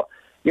like, "Well,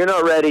 you're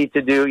not ready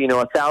to do,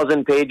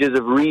 1,000 pages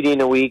of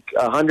reading a week,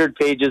 100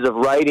 pages of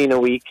writing a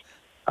week,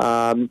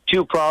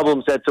 2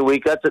 problem sets a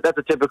week. That's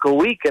a typical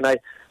week." And I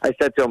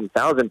said to him,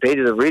 1,000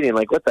 pages of reading,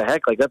 like, what the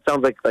heck? Like, that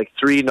sounds like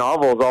 3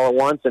 novels all at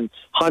once, and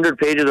 100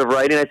 pages of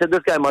writing. I said,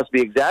 this guy must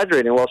be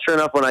exaggerating. Well, sure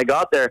enough, when I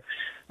got there,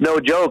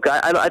 no joke,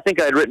 I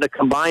think I had written a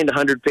combined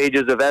 100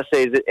 pages of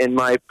essays in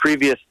my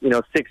previous,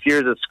 6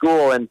 years of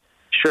school. And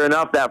sure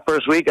enough, that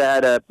first week I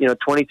had a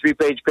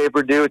 23-page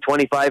paper due, a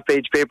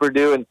 25-page paper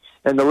due,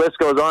 and the list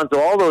goes on. So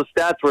all those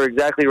stats were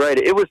exactly right.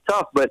 It was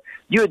tough, but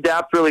you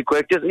adapt really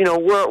quick. Just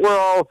we're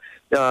all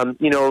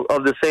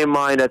of the same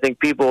mind. I think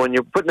people, when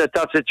you're put in a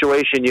tough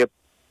situation,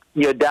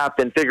 you adapt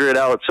and figure it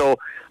out. So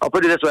I'll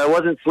put it this way: I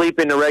wasn't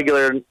sleeping a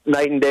regular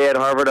night and day at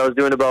Harvard. I was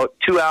doing about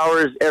 2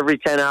 hours every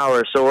 10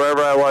 hours. So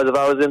wherever I was, if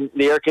I was in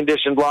the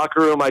air-conditioned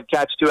locker room, I'd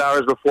catch 2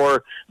 hours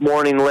before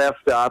morning lift.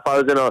 If I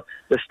was in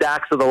the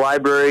stacks of the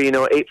library,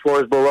 8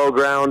 floors below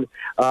ground,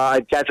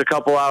 I'd catch a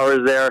couple hours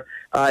there.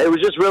 It was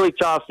just really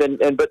tough,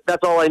 but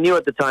that's all I knew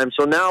at the time.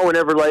 So now,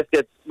 whenever life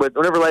gets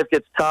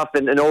tough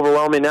and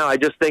overwhelming, now I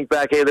just think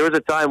back. Hey, there was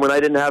a time when I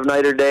didn't have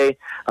night or day.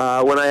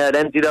 When I had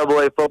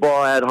NCAA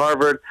football, I had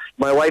Harvard.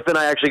 My wife and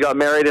I actually got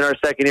married in our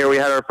second year. We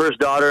had our first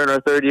daughter in our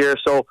third year.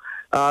 So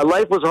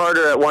life was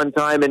harder at one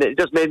time, and it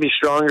just made me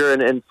stronger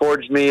and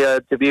forged me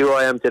to be who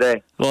I am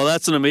today. Well,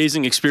 that's an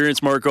amazing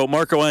experience, Marco.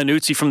 Marco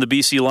Iannuzzi from the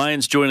BC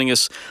Lions joining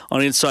us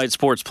on Inside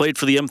Sports. Played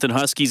for the Edmonton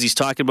Huskies. He's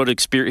talking about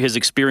his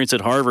experience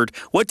at Harvard.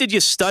 What did you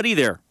study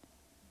there?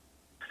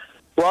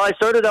 Well, I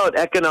started out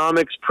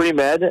economics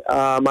pre-med.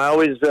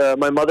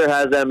 My mother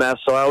has MS,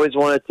 so I always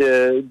wanted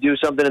to do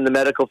something in the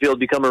medical field,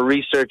 become a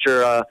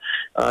researcher,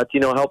 to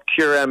help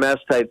cure MS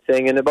type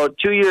thing. And about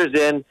 2 years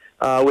in,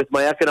 with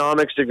my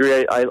economics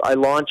degree, I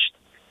launched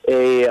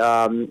a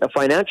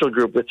financial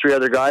group with 3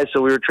 other guys. So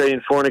we were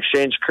trading foreign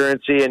exchange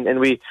currency, and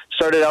we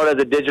started out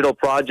as a digital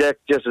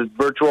project, just as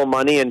virtual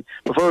money. And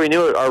before we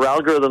knew it, our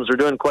algorithms were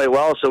doing quite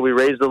well. So we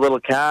raised a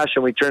little cash,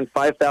 and we turned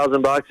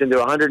 $5,000 into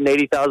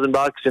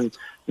 $180,000 in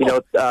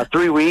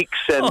 3 weeks.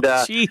 And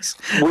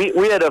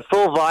we had a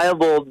full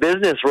viable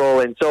business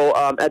rolling. So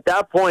at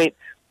that point,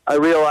 I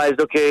realized,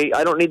 okay,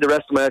 I don't need the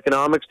rest of my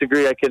economics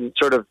degree. I can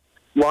sort of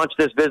launch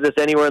this business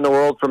anywhere in the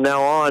world from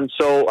now on.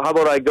 So how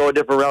about I go a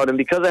different route? And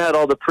because I had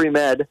all the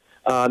pre-med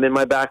in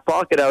my back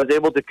pocket, I was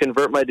able to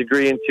convert my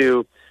degree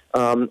into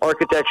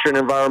architecture and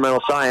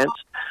environmental science.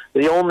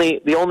 The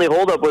only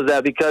holdup was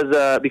that because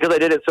I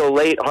did it so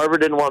late,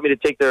 Harvard didn't want me to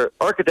take their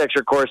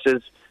architecture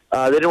courses.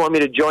 They didn't want me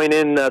to join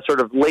in sort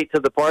of late to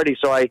the party.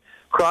 So I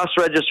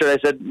cross-registered.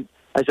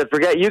 I said,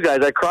 forget you guys.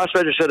 I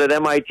cross-registered at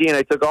MIT, and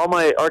I took all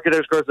my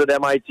architecture courses at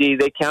MIT.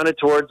 They counted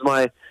towards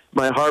my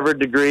Harvard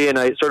degree, and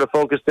I sort of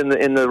focused in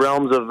the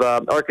realms of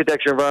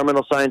architecture,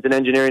 environmental science, and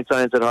engineering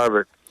science at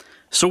Harvard.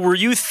 So were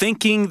you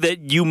thinking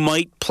that you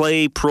might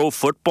play pro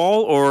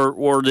football,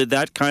 or did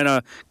that kind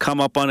of come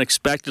up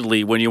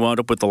unexpectedly when you wound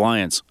up with the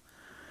Lions?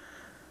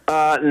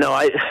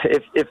 No,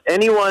 if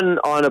anyone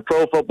on a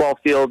pro football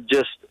field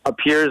just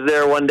appears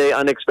there one day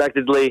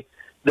unexpectedly,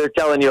 they're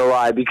telling you a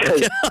lie,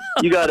 because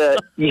you gotta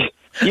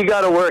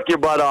work your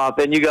butt off,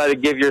 and you gotta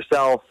give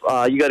yourself,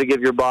 you gotta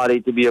give your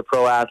body to be a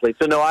pro athlete.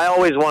 So no, I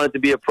always wanted to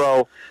be a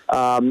pro,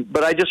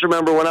 but I just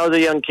remember when I was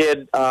a young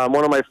kid,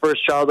 one of my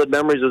first childhood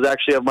memories was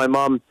actually of my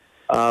mom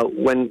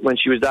when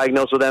she was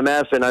diagnosed with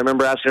MS, and I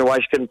remember asking her why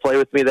she couldn't play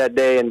with me that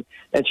day, and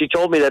she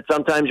told me that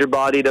sometimes your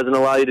body doesn't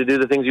allow you to do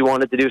the things you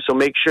wanted to do, so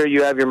make sure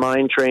you have your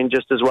mind trained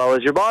just as well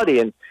as your body.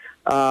 And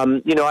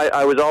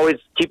I was always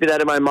keeping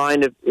that in my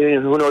mind.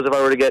 Who knows if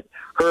I were to get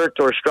hurt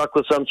or struck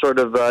with some sort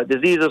of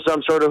disease of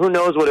some sort, or who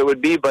knows what it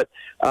would be. But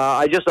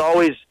I just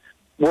always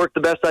worked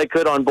the best I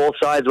could on both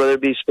sides, whether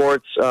it be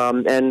sports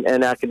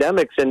and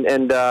academics.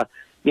 And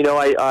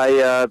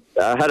I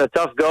had a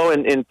tough go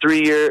in 4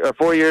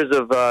 years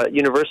of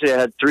university. I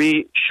had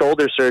 3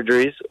 shoulder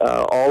surgeries.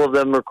 All of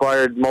them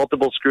required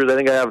multiple screws. I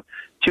think I have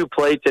 2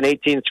 plates and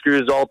 18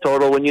 screws all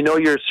total. When you know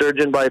you're a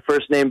surgeon by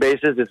first name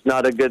basis, it's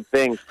not a good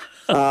thing.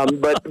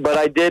 But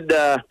I did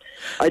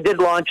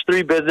launch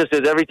 3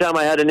 businesses. Every time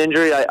I had an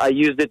injury, I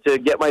used it to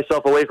get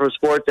myself away from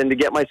sports and to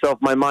get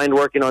my mind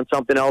working on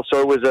something else.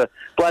 So it was a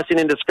blessing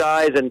in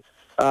disguise. And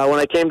when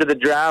I came to the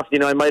draft,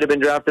 I might have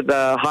been drafted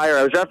higher.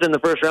 I was drafted in the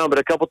first round, but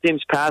a couple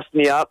teams passed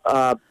me up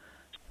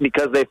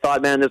because they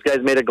thought, man, this guy's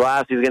made of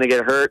glass. He's going to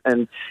get hurt.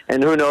 And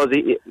who knows?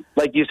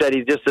 Like you said,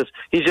 he's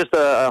just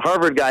a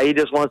Harvard guy. He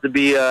just wants to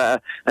be an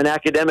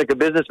academic, a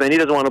businessman. He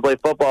doesn't want to play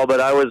football.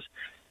 But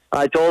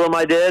I told him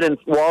I did, and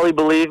Wally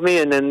believed me,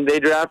 and then they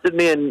drafted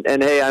me.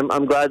 And hey,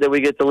 I'm glad that we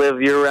get to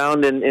live year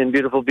round in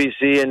beautiful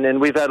BC,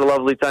 and we've had a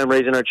lovely time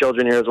raising our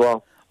children here as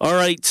well. All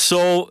right,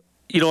 so.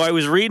 I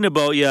was reading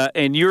about you,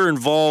 and you're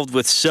involved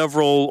with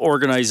several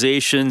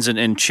organizations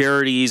and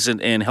charities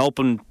and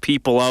helping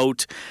people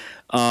out.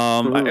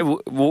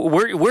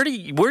 Where do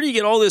you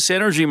get all this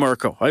energy,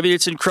 Marco? I mean,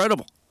 it's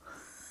incredible.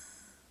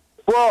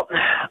 Well,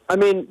 I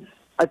mean,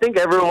 I think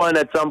everyone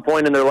at some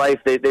point in their life,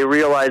 they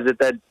realize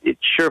that it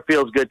sure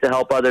feels good to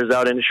help others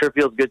out, and it sure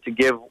feels good to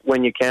give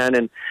when you can.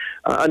 And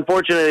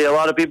unfortunately, a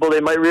lot of people,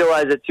 they might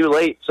realize it too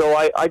late. So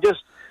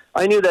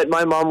I knew that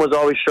my mom was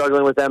always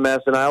struggling with MS,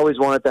 and I always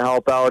wanted to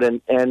help out.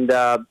 And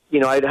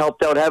I'd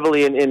helped out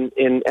heavily in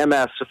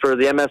MS for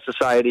the MS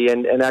Society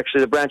and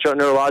actually the Branch Out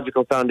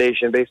Neurological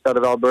Foundation based out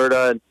of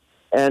Alberta.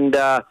 And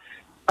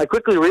I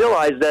quickly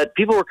realized that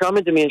people were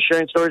coming to me and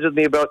sharing stories with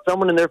me about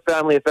someone in their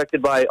family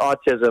affected by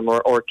autism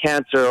or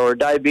cancer or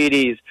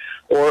diabetes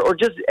or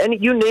just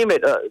you name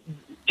it.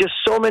 Just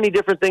so many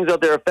different things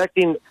out there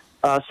affecting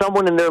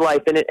someone in their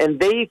life. And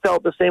they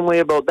felt the same way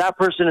about that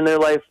person in their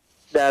life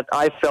that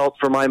I felt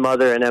for my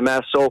mother and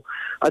MS. So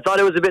I thought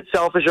it was a bit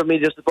selfish of me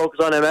just to focus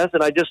on MS,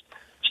 and I just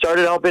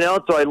started helping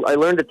out. So I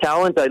learned a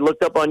talent. I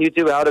looked up on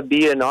YouTube how to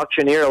be an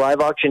auctioneer, a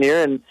live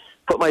auctioneer, and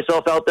put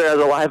myself out there as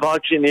a live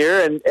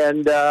auctioneer.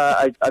 And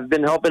I've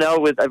been helping out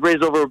I've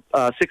raised over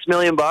 $6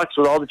 million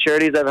with all the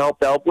charities I've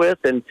helped out with.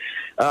 And,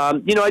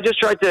 I just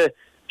tried to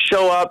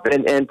show up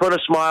and put a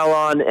smile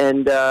on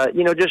and,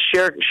 just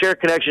share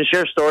connections,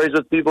 share stories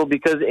with people,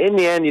 because in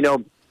the end,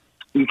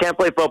 you can't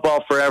play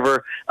football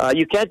forever.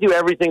 You can't do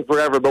everything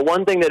forever. But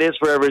one thing that is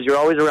forever is you're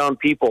always around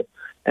people.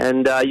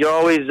 And you're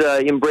always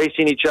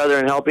embracing each other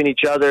and helping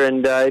each other.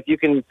 And if you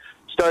can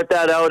start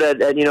that out at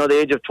the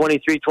age of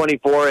 23,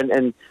 24,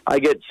 and I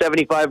get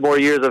 75 more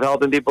years of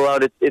helping people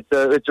out, it's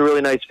a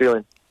really nice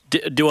feeling.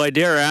 Do I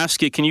dare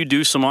ask you, can you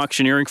do some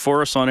auctioneering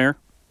for us on air?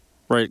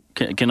 Right.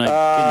 Can you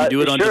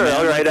do it on demand? Sure,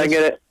 all right, I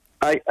get it.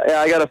 I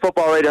got a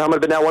football rating. How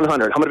much been now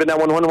 100? How much been now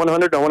 100?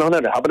 100? No,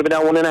 100. How much been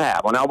now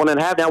 1.5? Now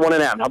 1.5. Now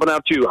 1.5. How about now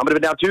 2? How much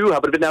been now 2? How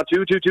much been now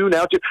 2? 2.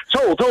 Now 2.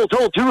 Sold.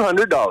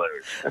 $200.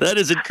 That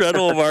is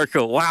incredible,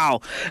 Marco.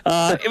 Wow.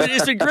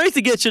 It's been great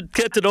to get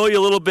to know you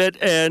a little bit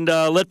and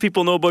let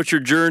people know about your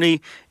journey.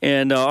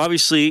 And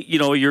obviously,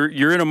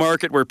 you're in a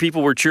market where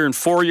people were cheering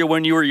for you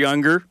when you were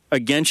younger,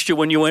 against you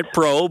when you went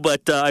pro.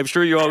 But I'm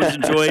sure you always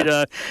enjoyed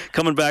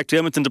coming back to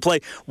Edmonton to play.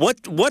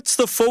 What's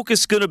the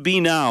focus going to be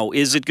now?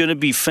 Is it going to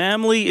be family?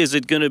 Is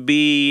it going to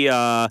be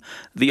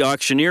the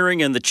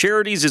auctioneering and the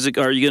charities?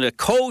 Are you going to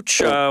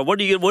coach? What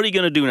are you going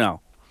to do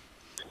now?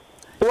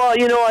 Well,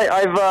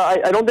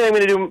 I don't think I'm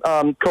going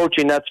to do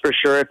coaching, that's for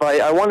sure. If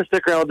I want to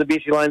stick around with the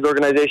BC Lions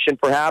organization,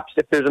 perhaps,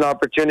 if there's an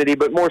opportunity,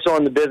 but more so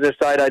on the business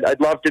side, I'd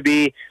love to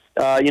be,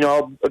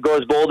 I'll go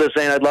as bold as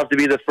saying I'd love to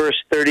be the first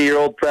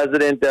 30-year-old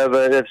president of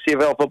a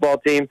CFL football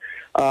team.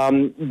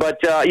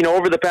 But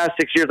over the past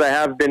 6 years, I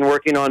have been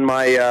working on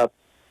my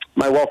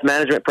wealth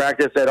management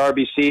practice at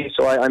RBC.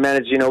 So I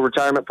manage,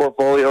 retirement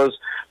portfolios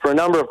for a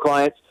number of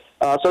clients.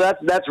 So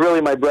that's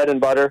really my bread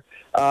and butter.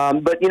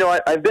 But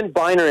I've been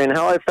binary, and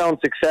how I've found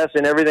success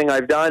in everything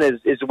I've done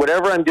is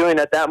whatever I'm doing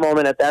at that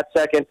moment, at that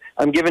second,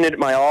 I'm giving it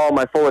my all,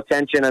 my full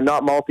attention. I'm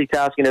not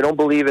multitasking. I don't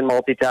believe in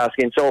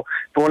multitasking. So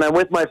when I'm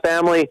with my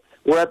family,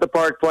 we're at the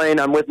park playing,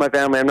 I'm with my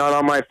family. I'm not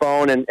on my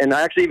phone, and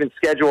I actually even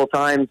schedule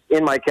times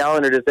in my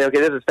calendar to say,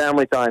 okay, this is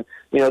family time.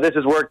 This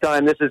is work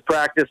time. This is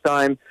practice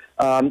time.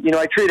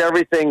 I treat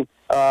everything,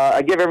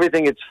 I give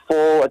everything its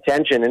full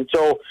attention. And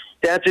so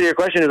to answer your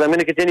question is I'm going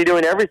to continue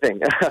doing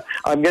everything.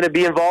 I'm going to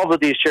be involved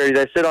with these charities.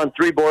 I sit on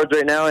 3 boards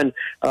right now, and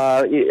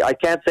I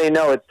can't say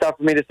no. It's tough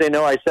for me to say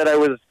no. I said I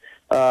was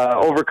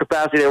over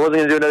capacity. I wasn't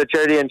going to do another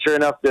charity, and sure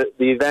enough,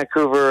 the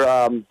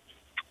Vancouver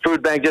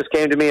Food Bank just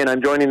came to me, and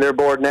I'm joining their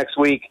board next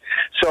week.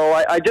 So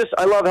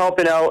I love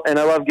helping out, and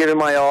I love giving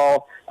my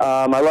all.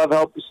 I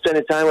love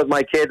spending time with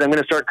my kids. I'm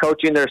going to start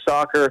coaching their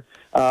soccer.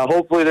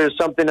 Hopefully there's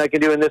something I can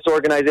do in this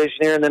organization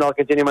here, and then I'll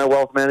continue my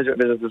wealth management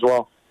business as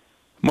well.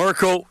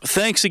 Marco,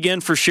 thanks again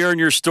for sharing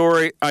your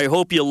story. I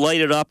hope you light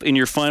it up in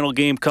your final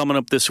game coming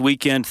up this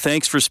weekend.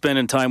 Thanks for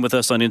spending time with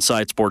us on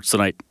Inside Sports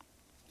tonight.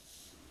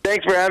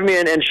 Thanks for having me,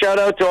 and shout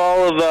out to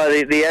all of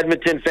the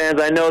Edmonton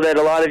fans. I know that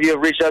a lot of you have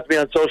reached out to me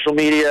on social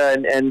media,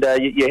 and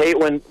you hate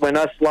when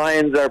us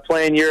Lions are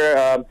playing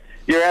your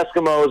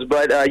Eskimos,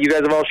 but you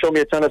guys have all shown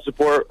me a ton of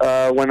support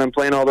when I'm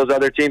playing all those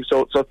other teams.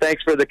 So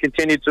thanks for the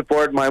continued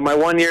support. My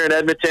 1 year in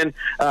Edmonton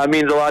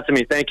means a lot to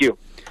me. Thank you.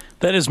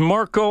 That is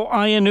Marco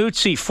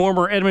Iannuzzi,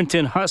 former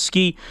Edmonton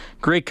Husky,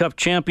 Grey Cup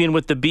champion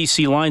with the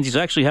BC Lions. He's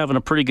actually having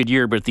a pretty good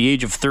year, but at the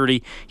age of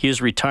 30, he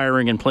is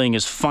retiring and playing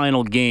his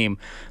final game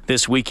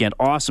this weekend.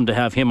 Awesome to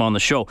have him on the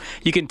show.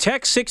 You can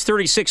text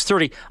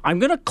 630-630. I'm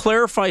going to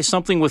clarify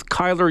something with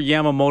Kyler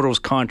Yamamoto's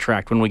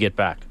contract when we get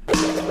back.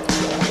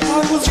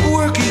 I was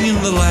working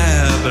in the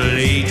lab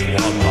late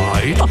one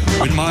night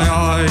when my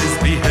eyes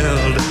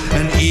beheld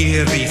an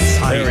eerie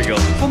sight. There we go.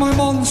 For my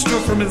monster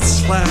from its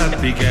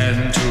slab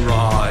began to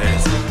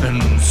rise,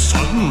 and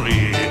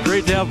suddenly...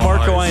 Great to have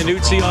Marco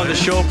Iannuzzi on the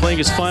show, playing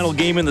his final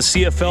game in the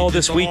CFL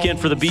this weekend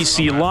for the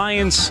BC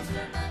Lions.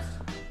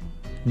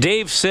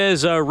 Dave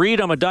says, Reed,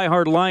 I'm a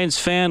diehard Lions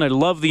fan. I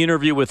love the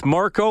interview with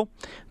Marco.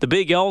 The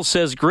Big L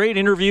says, great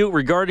interview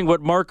regarding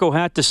what Marco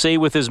had to say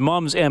with his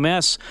mom's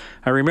MS.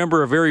 I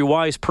remember a very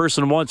wise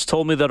person once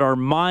told me that our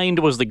mind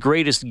was the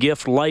greatest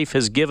gift life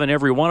has given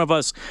every one of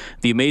us.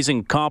 The amazing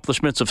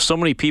accomplishments of so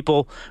many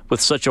people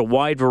with such a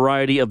wide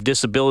variety of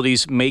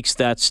disabilities makes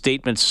that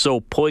statement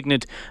so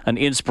poignant, an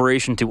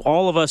inspiration to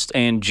all of us.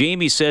 And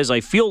Jamie says, I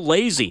feel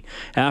lazy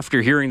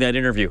after hearing that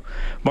interview.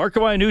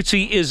 Marco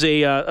Iannuzzi is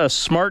a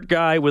smart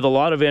guy with a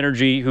lot of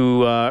energy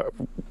who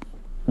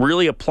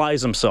really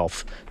applies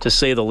himself, to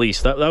say the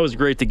least. That was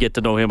great to get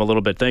to know him a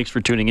little bit. Thanks for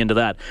tuning into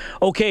that.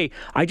 Okay,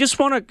 I just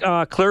want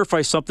to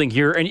clarify something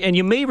here, and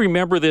you may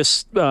remember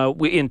this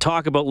in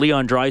talk about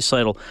Leon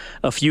Draisaitl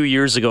a few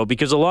years ago,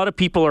 because a lot of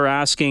people are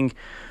asking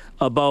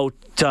about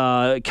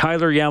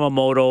Kyler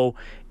Yamamoto.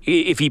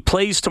 If he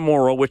plays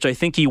tomorrow, which I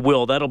think he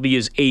will, that'll be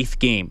his 8th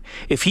game.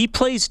 If he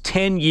plays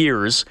 10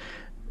 years,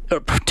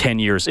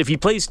 if he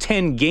plays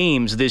 10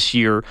 games this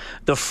year,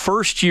 the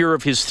first year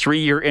of his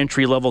 3-year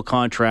entry-level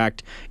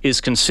contract is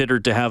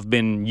considered to have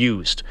been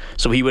used.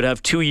 So he would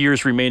have 2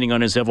 years remaining on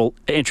his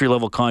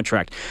entry-level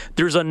contract.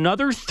 There's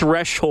another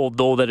threshold,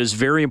 though, that is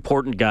very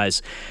important,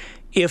 guys.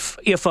 If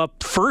a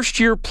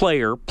first-year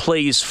player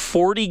plays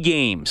 40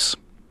 games,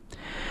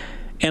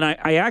 and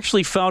I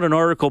actually found an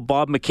article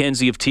Bob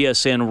McKenzie of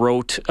TSN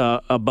wrote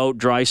about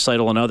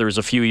Draisaitl and others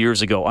a few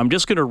years ago. I'm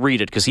just going to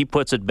read it because he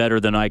puts it better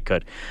than I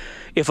could.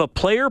 If a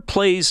player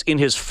plays in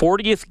his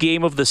 40th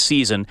game of the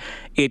season,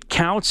 it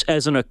counts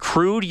as an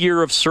accrued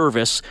year of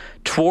service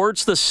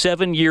towards the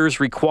 7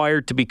 years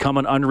required to become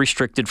an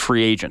unrestricted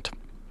free agent.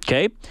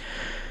 Okay?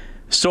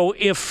 So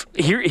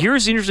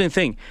here's the interesting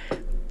thing.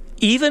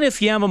 Even if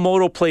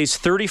Yamamoto plays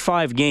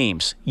 35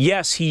 games,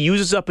 yes, he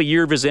uses up a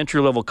year of his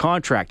entry-level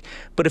contract,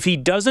 but if he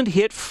doesn't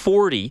hit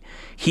 40,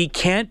 he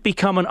can't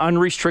become an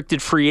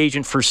unrestricted free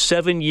agent for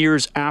 7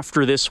 years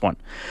after this one.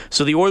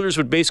 So the Oilers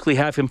would basically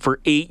have him for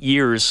 8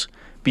 years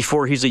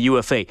before he's a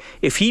UFA.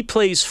 If he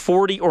plays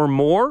 40 or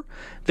more,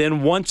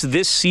 then once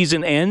this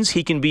season ends,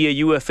 he can be a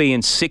UFA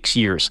in 6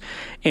 years.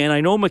 And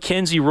I know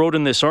McKenzie wrote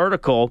in this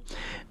article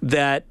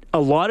that a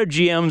lot of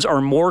GMs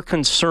are more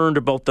concerned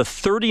about the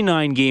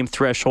 39-game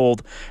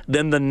threshold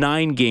than the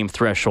 9-game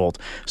threshold.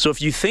 So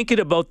if you think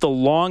about the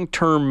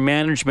long-term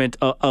management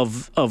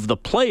of the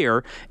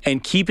player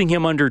and keeping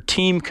him under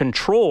team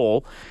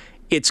control,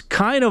 it's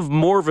kind of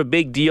more of a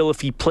big deal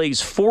if he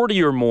plays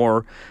 40 or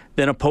more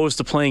than opposed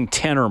to playing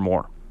 10 or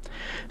more.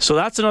 So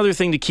that's another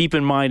thing to keep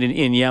in mind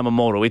in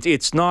Yamamoto.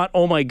 It's not,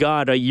 oh my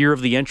God, a year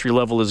of the entry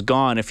level is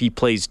gone if he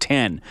plays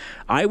 10.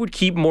 I would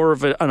keep more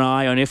of an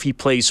eye on if he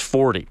plays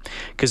 40.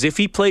 Because if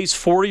he plays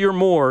 40 or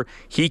more,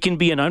 he can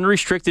be an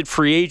unrestricted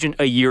free agent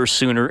a year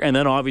sooner and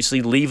then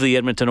obviously leave the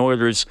Edmonton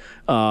Oilers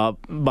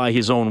by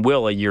his own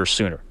will a year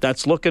sooner.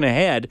 That's looking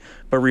ahead,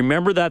 but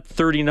remember that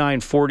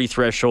 39-40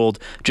 threshold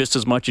just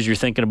as much as you're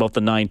thinking about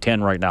the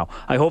 9-10 right now.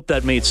 I hope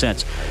that made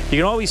sense. You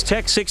can always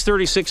text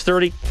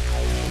 630-630.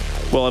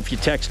 Well, if you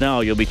text now,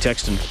 you'll be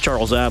texting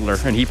Charles Adler,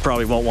 and he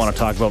probably won't want to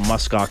talk about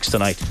muskox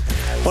tonight.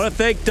 I want to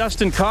thank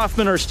Dustin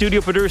Kaufman, our studio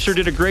producer,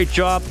 did a great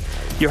job.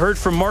 You heard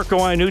from Marco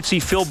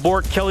Iannuzzi, Phil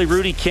Bourque, Kelly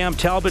Rudy, Cam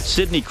Talbot,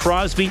 Sidney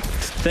Crosby.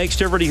 Thanks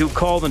to everybody who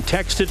called and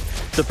texted.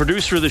 The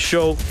producer of the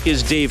show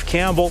is Dave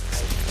Campbell.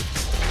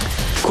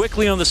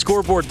 Quickly on the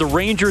scoreboard, the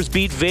Rangers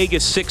beat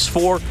Vegas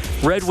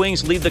 6-4. Red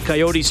Wings lead the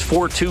Coyotes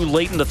 4-2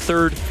 late in the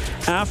third.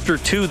 After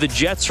 2, the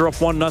Jets are up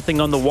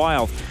 1-0 on the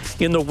Wild.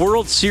 In the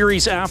World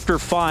Series after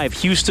 5,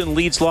 Houston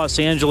leads Los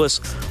Angeles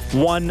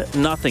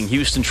 1-0.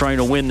 Houston trying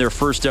to win their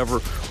first ever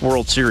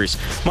World Series.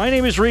 My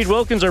name is Reed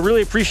Wilkins. I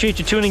really appreciate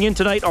you tuning in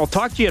tonight. I'll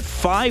talk to you at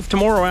 5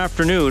 tomorrow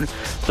afternoon,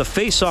 the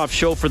face-off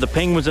show for the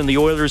Penguins and the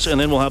Oilers, and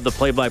then we'll have the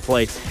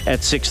play-by-play at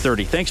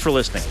 6:30. Thanks for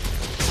listening.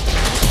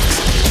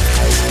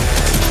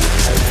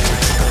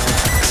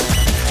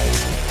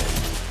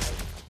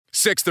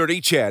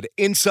 .630 CHED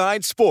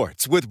Inside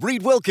Sports with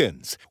Reed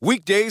Wilkins.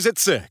 Weekdays at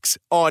 6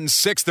 on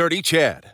 630 CHED.